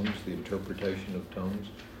of tongues, the interpretation of tongues.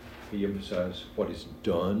 He emphasized what is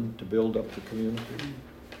done to build up the community.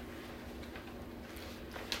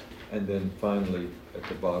 And then finally, at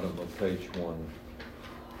the bottom of page 1,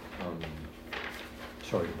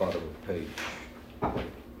 bottom of page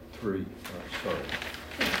 3,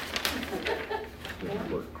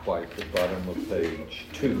 didn't work quite, the bottom of page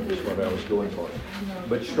 2 is what I was going for.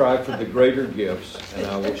 But strive for the greater gifts, and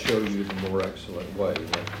I will show you the more excellent way.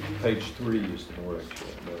 Page 3 is the more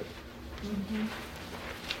excellent way.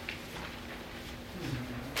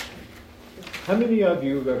 How many of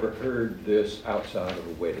you have ever heard this outside of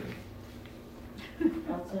a wedding?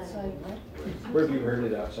 Where have you heard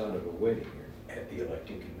it outside of a wedding? At the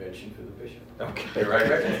electing convention for the bishop. Okay. Right.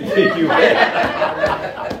 You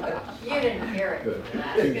had. You didn't hear it. Good.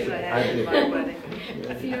 I did.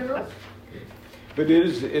 A funeral? But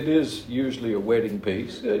it is usually a wedding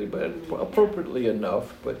piece, but appropriately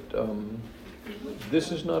enough. But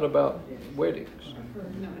this is not about weddings.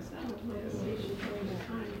 No, it's not.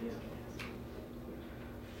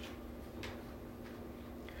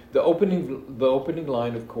 The opening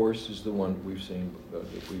line, of course, is the one we've seen, that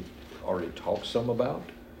we've already talked some about.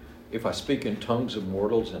 If I speak in tongues of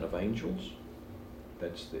mortals and of angels,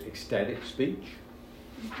 that's the ecstatic speech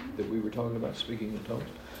that we were talking about, speaking in tongues.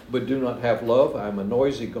 But do not have love, I am a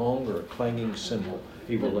noisy gong or a clanging cymbal.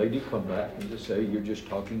 He will later come back and just say, you're just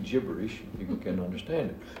talking gibberish, and people can't understand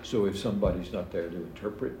it. So if somebody's not there to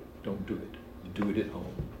interpret, don't do it. You do it at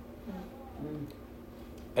home.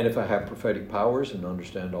 And if I have prophetic powers and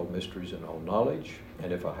understand all mysteries and all knowledge,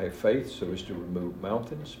 and if I have faith so as to remove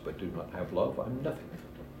mountains, but do not have love, I'm nothing.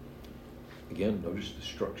 Again, notice the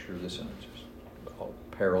structure of the sentences, all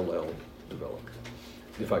parallel development.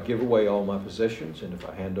 If I give away all my possessions, and if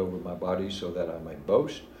I hand over my body so that I may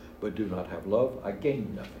boast, but do not have love, I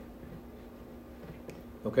gain nothing.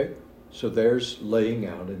 Okay? So there's laying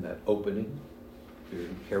out in that opening, very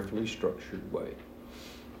carefully structured way.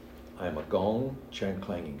 I am a gong,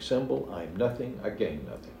 clanging cymbal, I am nothing, I gain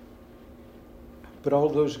nothing. But all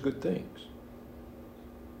those are good things.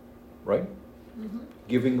 Right? Mm-hmm.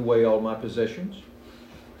 Giving away all my possessions.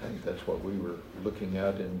 I think that's what we were looking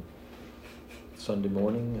at in Sunday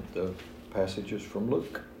morning at the passages from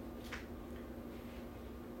Luke.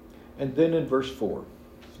 And then in verse 4,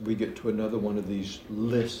 we get to another one of these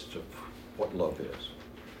lists of what love is.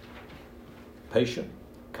 Patient,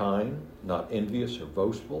 kind, not envious or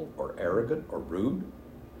boastful or arrogant or rude.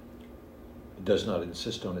 It does not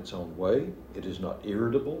insist on its own way. It is not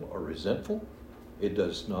irritable or resentful. It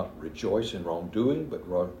does not rejoice in wrongdoing, but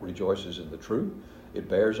rejoices in the truth. It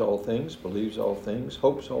bears all things, believes all things,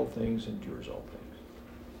 hopes all things, endures all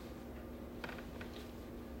things.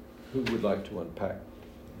 Who would like to unpack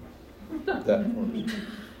that for us?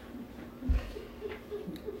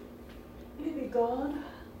 Maybe God.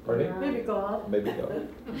 Pardon? Maybe God. Maybe God.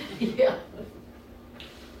 Yeah.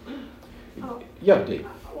 Yeah, Dave.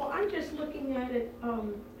 Well, I'm just looking at it,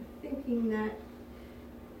 thinking that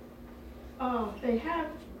they have,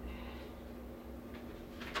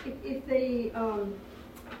 if they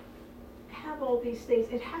have all these things,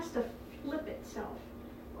 it has to flip itself.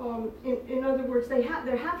 In other words, there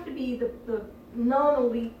have to be the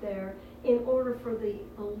non-elite there in order for the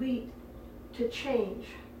elite to change.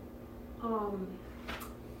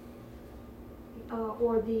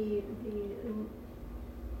 Or they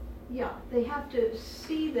have to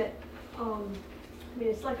see that,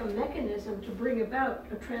 it's like a mechanism to bring about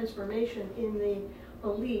a transformation in the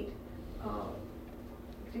elite,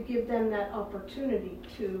 to give them that opportunity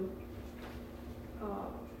to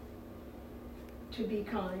be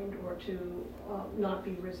kind or to not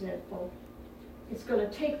be resentful. It's going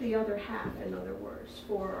to take the other half, in other words,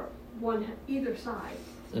 for either side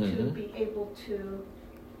to be able to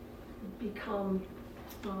become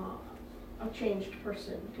a changed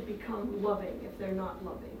person, to become loving if they're not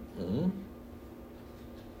loving. Mm-hmm.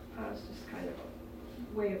 It's just kind of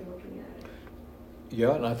a way of looking at it.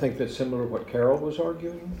 Yeah, and I think that's similar to what Carol was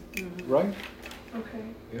arguing, right? Okay.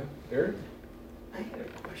 Yeah. Eric? I had a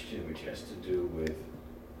question which has to do with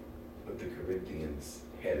what the Corinthians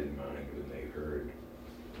had in mind when they heard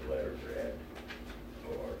the letter read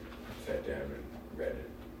or sat down and read it.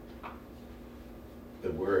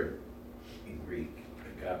 The word in Greek,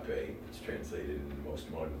 agape, it's translated in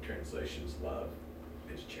most modern translations, love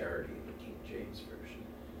is charity in the King James Version.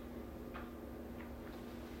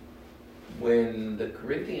 When the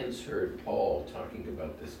Corinthians heard Paul talking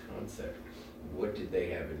about this concept, what did they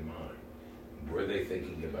have in mind? Were they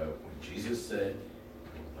thinking about when Jesus said,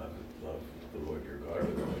 love the Lord your God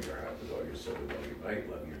with all your heart, with all your soul, with all your might,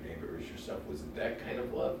 love your neighbor as yourself? Was it that kind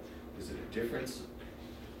of love? Was it a difference?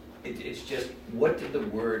 It's just, what did the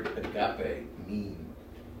word agape mean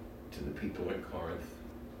to the people in Corinth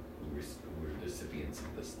who were recipients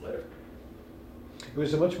of this letter? It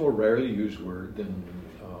was a much more rarely used word than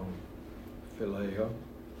phileo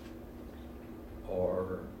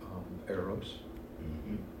or eros,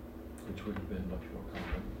 which would have been much more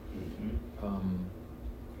common.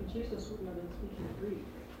 But Jesus wouldn't have been speaking Greek.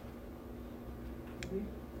 Would he?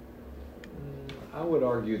 I would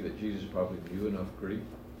argue that Jesus probably knew enough Greek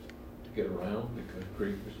to get around, because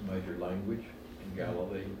Greek was a major language in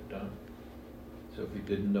Galilee at the time. So if he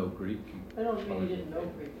didn't know Greek, I don't mean he didn't know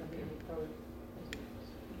Greek, I mean he probably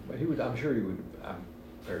but he would. I'm sure he would. I'm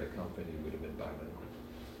fairly confident he would have been bilingual.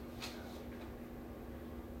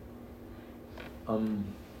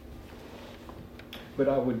 But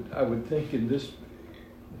I would think in this,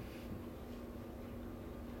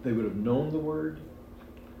 they would have known the word,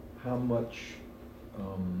 how much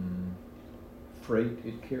freight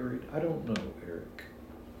it carried. I don't know, Eric.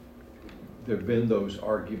 There have been those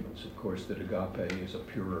arguments, of course, that agape is a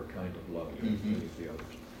purer kind of love than any of the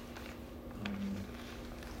others.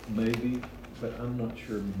 Maybe, but I'm not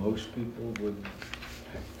sure most people would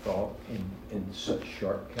have thought in such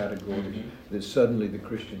sharp categories that suddenly the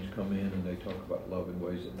Christians come in and they talk about love in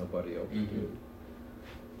ways that nobody else did.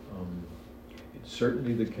 It's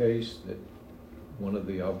certainly the case that one of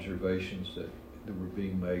the observations that were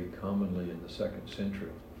being made commonly in the 2nd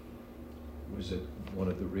century was that one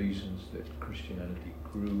of the reasons that Christianity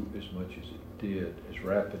grew as much as it did, as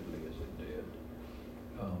rapidly as it did,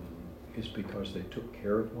 is because they took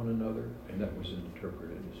care of one another, and that was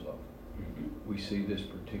interpreted as love. We see this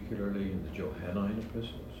particularly in the Johannine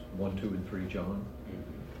epistles, 1, 2, and 3 John.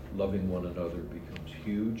 Loving one another becomes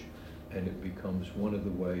huge, and it becomes one of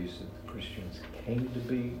the ways that the Christians came to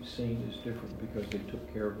be seen as different, because they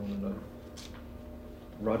took care of one another.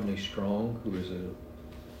 Rodney Strong, who is a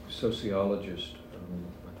sociologist,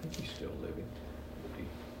 I think he's still living.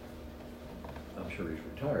 I'm sure he's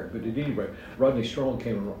retired, but at any rate, Rodney Strong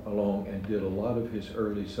came along and did a lot of his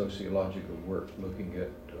early sociological work looking at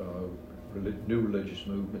new religious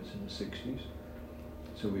movements in the 60s.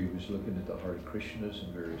 So he was looking at the Hare Krishnas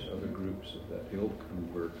and various other groups of that ilk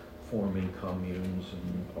who were forming communes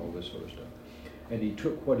and all this sort of stuff. And he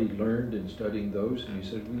took what he learned in studying those, and he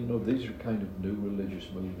said, well, you know, these are kind of new religious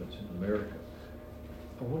movements in America.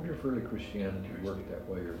 I wonder if early Christianity worked that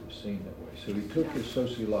way or was seen that way. So he took his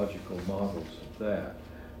sociological models of that,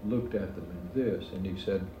 looked at them in this, and he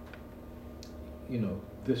said, you know,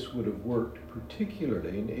 this would have worked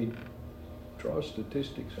particularly, and he draws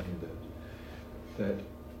statistics on this, that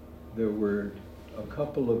there were a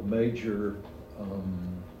couple of major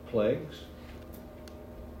plagues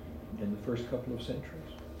in the first couple of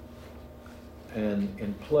centuries. And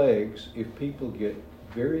in plagues, if people get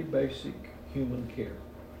very basic human care,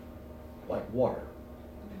 like water,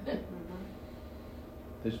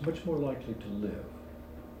 they're much more likely to live.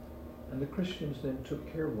 And the Christians then took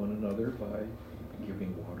care of one another by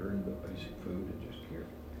giving water and the basic food and just care.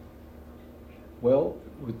 Well,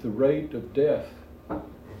 with the rate of death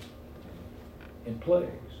in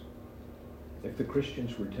plagues, if the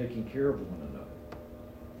Christians were taking care of one another,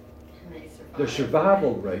 their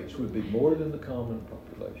survival rates would be more than the common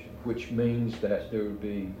population, which means that there would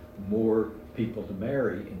be more people to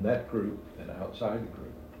marry in that group than outside the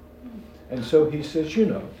group. And so he says, you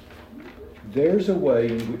know, there's a way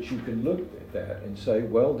in which you can look at that and say,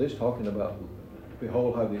 well, this talking about,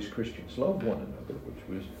 behold how these Christians love one another, which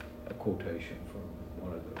was a quotation from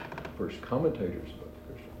one of the first commentators about the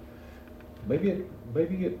Christian.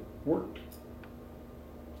 Maybe it worked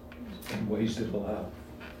in ways that allow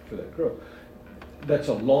for that growth. That's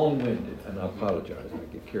a long-winded, and I apologize,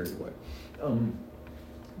 I get carried away.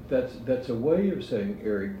 That's a way of saying,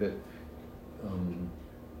 Eric, that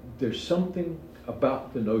there's something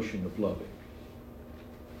about the notion of loving,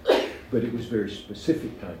 but it was very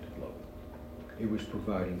specific kind of loving. It was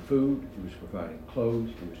providing food, it was providing clothes,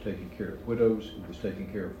 it was taking care of widows, it was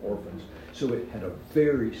taking care of orphans. So it had a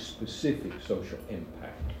very specific social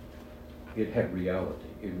impact. It had reality.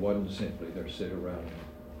 It wasn't simply there sit around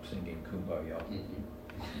singing Kumbaya.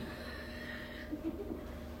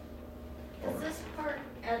 Does this part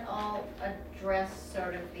at all address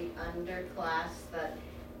sort of the underclass that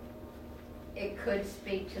it could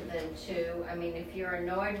speak to them too. I mean, if you're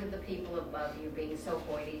annoyed with the people above you being so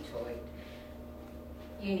hoity-toity,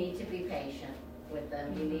 you need to be patient with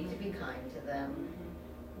them, you need to be kind to them,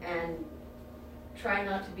 and try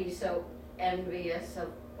not to be so envious of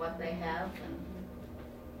what they have.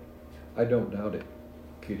 I don't doubt it,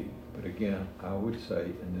 Kitty, but again, I would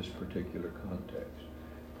say in this particular context,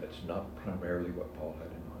 that's not primarily what Paul had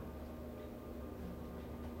in mind.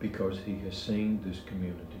 Because he has seen this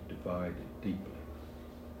community divided deeply.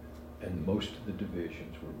 And most of the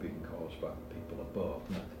divisions were being caused by the people above,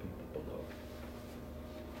 not the people below.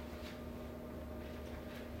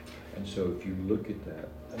 And so if you look at that,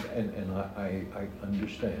 and I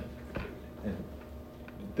understand, and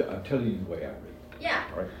I'm telling you the way I read it. Yeah.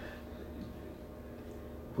 All right?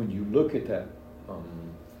 When you look at that,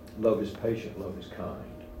 love is patient, love is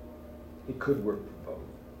kind, it could work for both.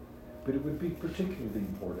 But it would be particularly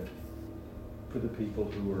important for the people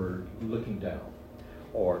who are looking down,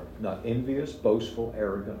 or not envious, boastful,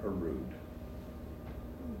 arrogant, or rude.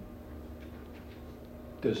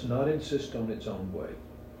 Does not insist on its own way.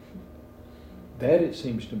 That, it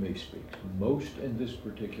seems to me, speaks most in this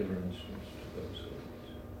particular instance to those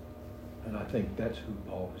things. And I think that's who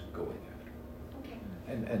Paul is going after.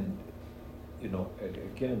 Okay. And you know,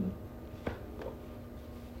 again,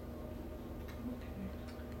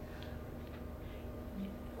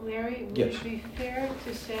 Larry, would Yes. it be fair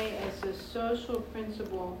to say as a social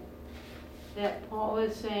principle that Paul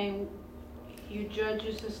is saying you judge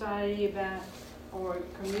a society about, or a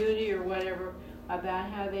community or whatever, about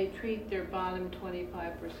how they treat their bottom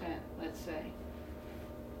 25%, let's say?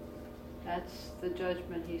 That's the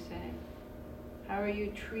judgment he's saying. How are you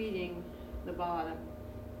treating the bottom?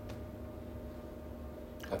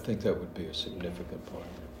 I think that would be a significant part.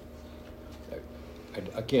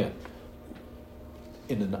 Again,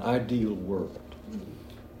 in an ideal world,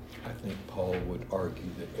 I think Paul would argue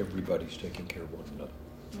that everybody's taking care of one another.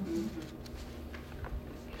 Mm-hmm.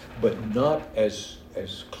 But not as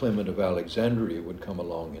Clement of Alexandria would come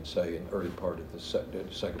along and say in the early part of the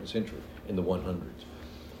second century, in the 100s,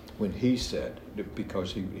 when he said,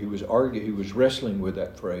 because he was wrestling with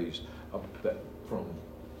that phrase from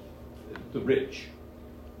the rich.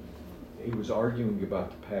 He was arguing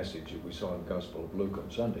about the passage that we saw in the Gospel of Luke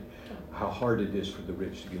on Sunday, how hard it is for the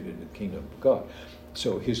rich to get into the kingdom of God.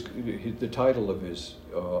 So the title of his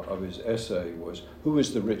essay was, "Who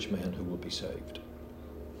is the rich man who will be saved?"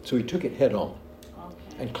 So he took it head on.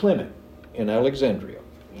 Okay. And Clement in Alexandria,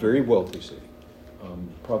 very wealthy city,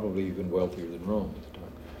 probably even wealthier than Rome at the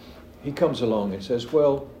time, he comes along and says,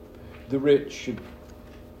 well, the rich should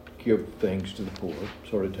give things to the poor,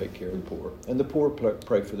 sort of take care of the poor, and the poor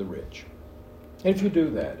pray for the rich. And if you do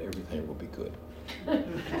that, everything will be good.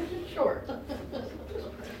 Sure.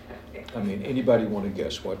 I mean, anybody want to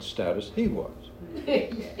guess what status he was?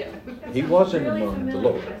 Yeah. He wasn't Really among the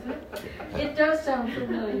familiar, low. doesn't it? It does sound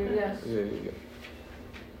familiar, yes. Yeah.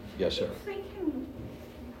 Yes, sir. I'm thinking,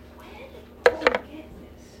 where did Paul get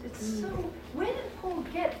this? It's so, where did Paul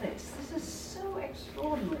get this? This is so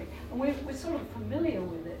extraordinary. And we're sort of familiar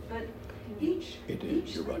with it, but each It is,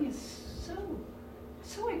 each you're thing right. is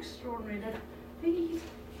so extraordinary that I think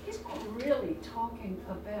he's not really talking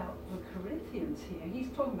about the Corinthians here. He's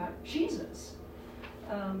talking about Jesus.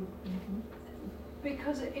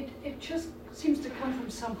 Because it just seems to come from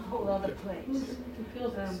some whole other place. It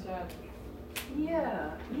feels established.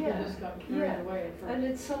 Yeah, He yeah, just got carried yeah. away at first. And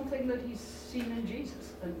it's something that he's seen in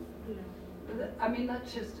Jesus. And I mean, that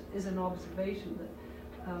just is an observation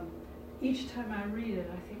that each time I read it,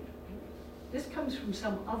 I think this comes from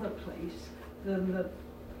some other place than the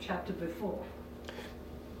chapter before.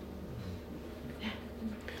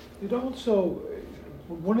 It also,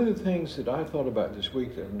 one of the things that I thought about this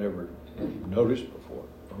week that I've never noticed before,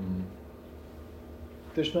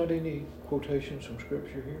 there's not any quotations from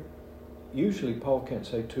Scripture here. Usually Paul can't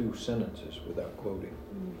say two sentences without quoting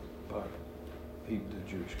the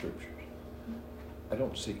Jewish Scriptures. I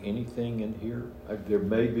don't see anything in here. There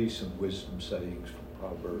may be some wisdom sayings from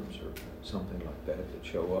Proverbs or something like that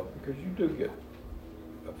show up, because you do get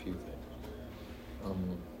a few things.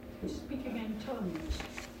 He's speaking in tongues.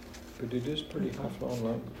 But it is pretty high-flown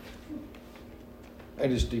language.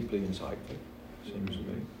 And it's deeply insightful, seems to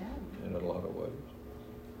me, in a lot of ways.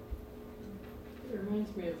 It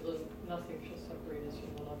reminds me of the "Nothing shall separate us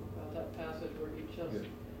from the love of God," that passage where he just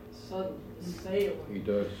suddenly sailing. He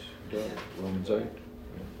does. Romans 8.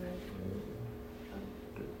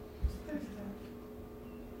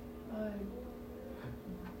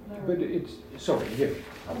 But it's, sorry, here.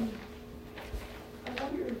 I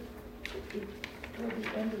wonder if toward the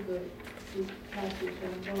end of the passage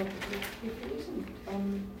that involves if it isn't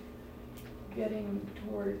getting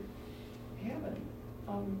toward heaven,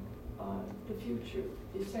 the future,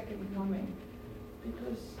 the second coming.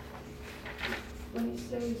 Because when he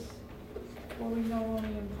says, for we know only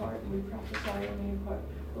in part and we prophesy only in part,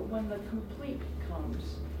 but when the complete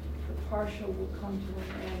comes, the partial will come to an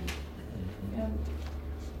end. And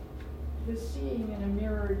the seeing in a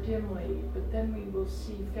mirror dimly, but then we will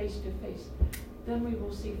see face to face. Then we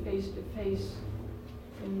will see face to face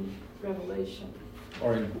in Revelation.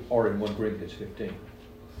 Or in 1 Corinthians 15.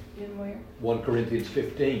 In where? 1 Corinthians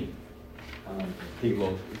 15. He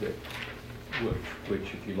will,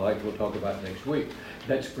 which if you like, we'll talk about next week.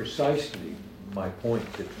 That's precisely my point,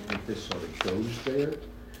 that this sort of goes there,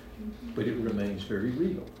 but it remains very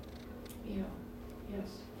real. Yeah, yes.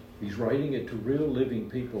 He's writing it to real living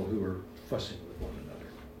people who are fussing with one another.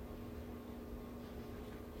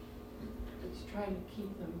 It's trying to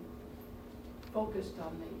keep them focused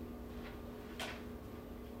on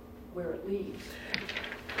where it leads.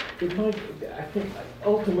 It might, I think,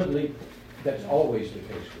 ultimately, that's always the case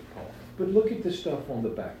with Paul. But look at the stuff on the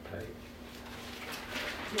back page.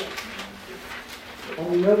 Yes.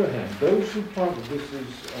 On the other hand, those who prophesy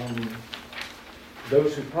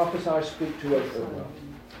speak to us.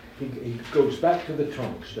 He goes back to the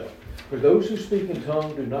tongue stuff. For those who speak in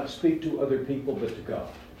tongue do not speak to other people but to God.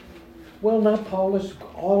 Well, now Paul is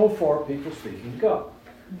all for people speaking God.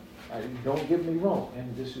 Don't get me wrong,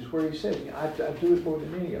 and this is where he says, I do it more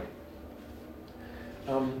than any of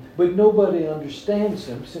them. But nobody understands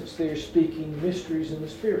them since they are speaking mysteries in the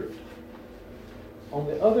Spirit. On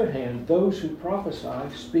the other hand, those who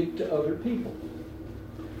prophesy speak to other people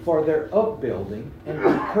for their upbuilding and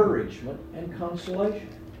encouragement and consolation.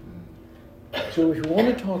 So if you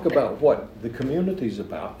want to talk about what the community's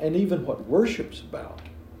about, and even what worship's about,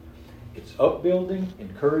 it's upbuilding,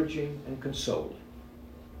 encouraging, and consoling.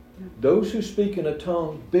 Those who speak in a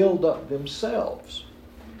tongue build up themselves.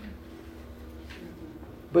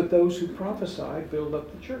 But those who prophesy build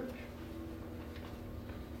up the church.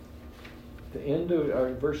 The end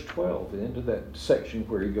of verse 12, the end of that section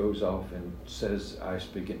where he goes off and says, I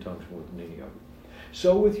speak in tongues more than any of them.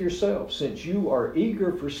 So with yourselves, since you are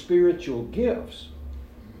eager for spiritual gifts,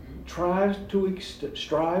 strive to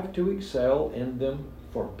excel in them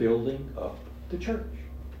for building up the church.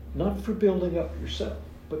 Not for building up yourself,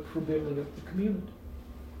 but for building up the community.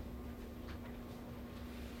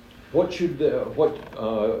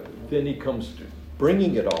 Then he comes to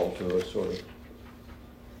bringing it all to a sort of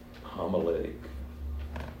homiletic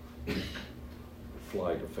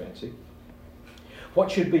flight of fancy. What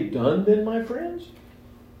should be done then, my friends?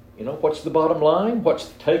 What's the bottom line? What's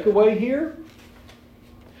the takeaway here?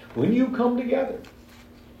 When you come together,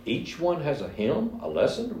 each one has a hymn, a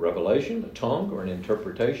lesson, a revelation, a tongue, or an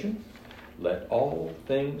interpretation. Let all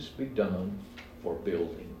things be done for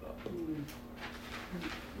building up.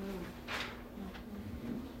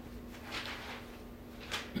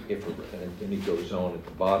 And then he goes on at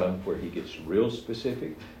the bottom where he gets real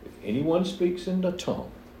specific. If anyone speaks in a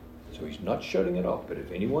tongue, so he's not shutting it off, but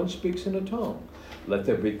if anyone speaks in a tongue, let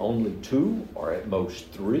there be only 2 or at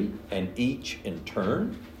most 3, and each in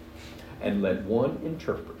turn, and let one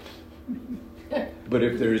interpret. But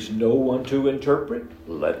if there is no one to interpret,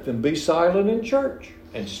 let them be silent in church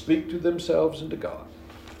and speak to themselves and to God.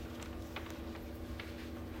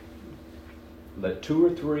 Let 2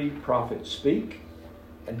 or 3 prophets speak.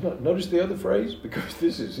 And notice the other phrase, because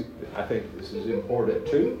I think this is important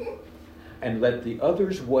too. And let the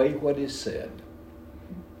others weigh what is said.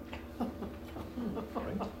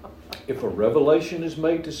 Right? If a revelation is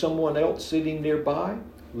made to someone else sitting nearby,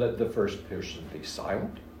 let the first person be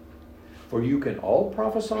silent. For you can all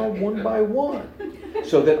prophesy one by one,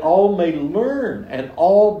 so that all may learn and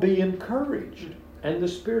all be encouraged. And the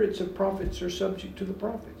spirits of prophets are subject to the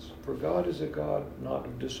prophets. For God is a God not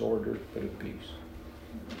of disorder, but of peace.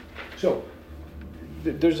 So,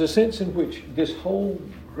 there's a sense in which this whole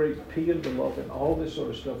great paean and love and all this sort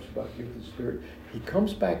of stuff is about gift of the Spirit. He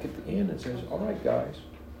comes back at the end and says, all right, guys,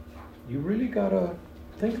 you really got to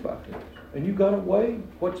think about this. And you got to weigh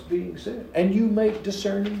what's being said. And you make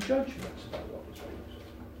discerning judgments about what is being said.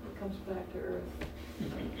 He comes back to earth.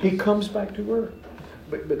 He comes back to earth.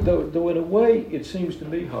 But though in a way, it seems to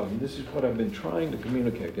me, Hagen, this is what I've been trying to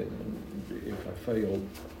communicate, and if I failed,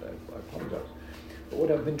 I apologize. But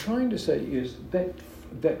what I've been trying to say is that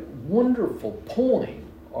wonderful poem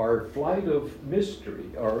or flight of mystery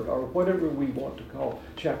or whatever we want to call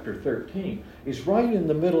chapter 13 is right in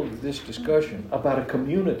the middle of this discussion about a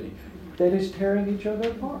community that is tearing each other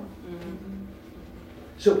apart.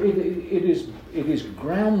 So it is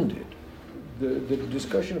grounded. The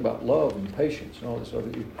discussion about love and patience and all this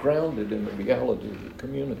other is grounded in the reality of the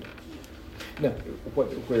community. Now,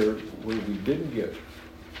 where we didn't get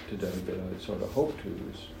today that I sort of hoped to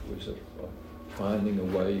was finding a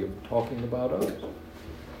way of talking about us.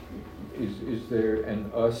 Is there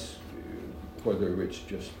an us, whether it's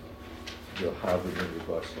just the however many of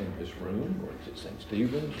us in this room, or is it St.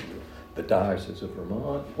 Stephen's, or the Diocese of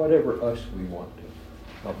Vermont, whatever us we want to,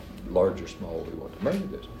 how large or small we want to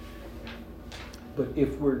make this. But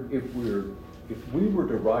if we were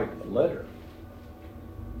to write a letter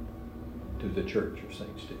to the Church of St.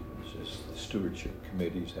 Stephen's, as the stewardship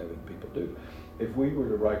committee is having people do, if we were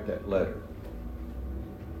to write that letter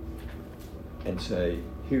and say,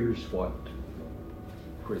 here's where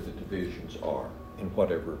the divisions are, and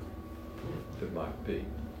whatever there might be,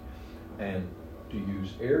 and to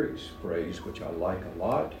use Eric's phrase, which I like a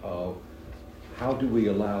lot, of how do we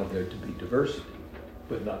allow there to be diversity,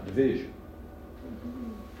 but not division?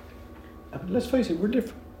 I mean, let's face it, we're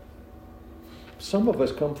different. Some of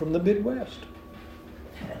us come from the Midwest.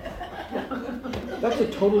 That's a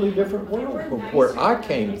totally different world from where I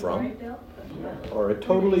came from, or a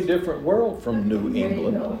totally different world from New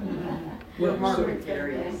England.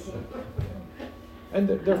 And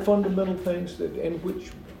there are fundamental things in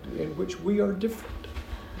which we are different.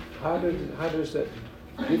 How does that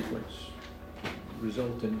difference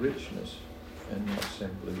result in richness and not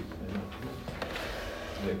simply?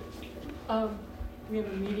 We have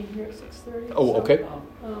a meeting here at 6:30. Oh, okay.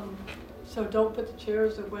 So don't put the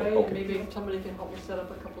chairs away, Okay. and maybe somebody can help me set up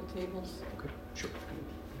a couple tables. Okay, sure.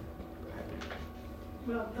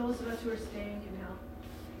 Well, those of us who are staying can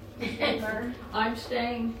help. I'm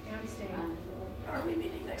staying. I'm staying. Are we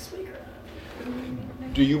meeting next week or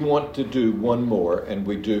not? Do you want to do one more, and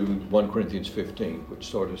we do 1 Corinthians 15, which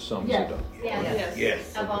sort of sums Yes. it up? Yes.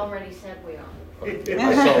 Yes. I've already said we are. Okay.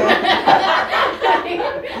 I saw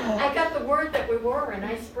I got the word that we were and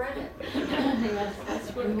I spread it.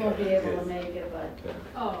 We won't be able to make it, but, Okay.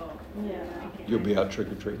 Oh, yeah. You'll be out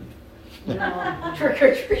trick-or-treating? No, Trick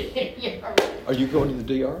or treating, yeah. Are you going to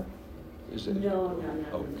the DR? Is it? no,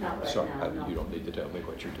 Oh, not right sorry, now, no. you don't need to tell me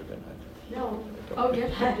what you're doing. No. oh,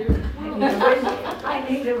 yes, you do. I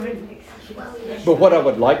need a written excuse. But what I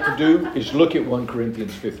would like to do is look at 1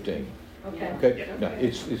 Corinthians 15. Okay. Okay? Now,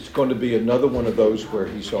 it's going to be another one of those where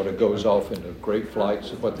he sort of goes off into great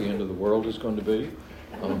flights of what the end of the world is going to be.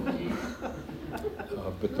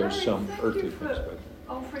 But there's some earthly things about it.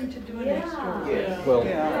 Offering to do an Yeah. extra. Yeah. Well,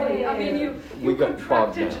 I mean, you We got bogged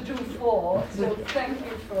contracted to down. do 4, so thank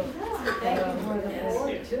you for. Thank you for the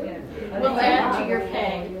forward too. Yeah. We'll add to your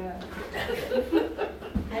pay.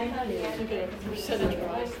 Thank you. Percentage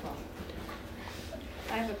wise.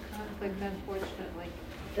 I have a conflict, unfortunately.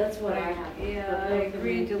 That's what I have. Yeah, I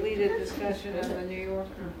agreed to lead a discussion on the New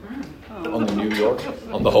Yorker. on the New York,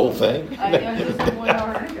 on the whole thing? I know, just one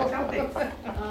article.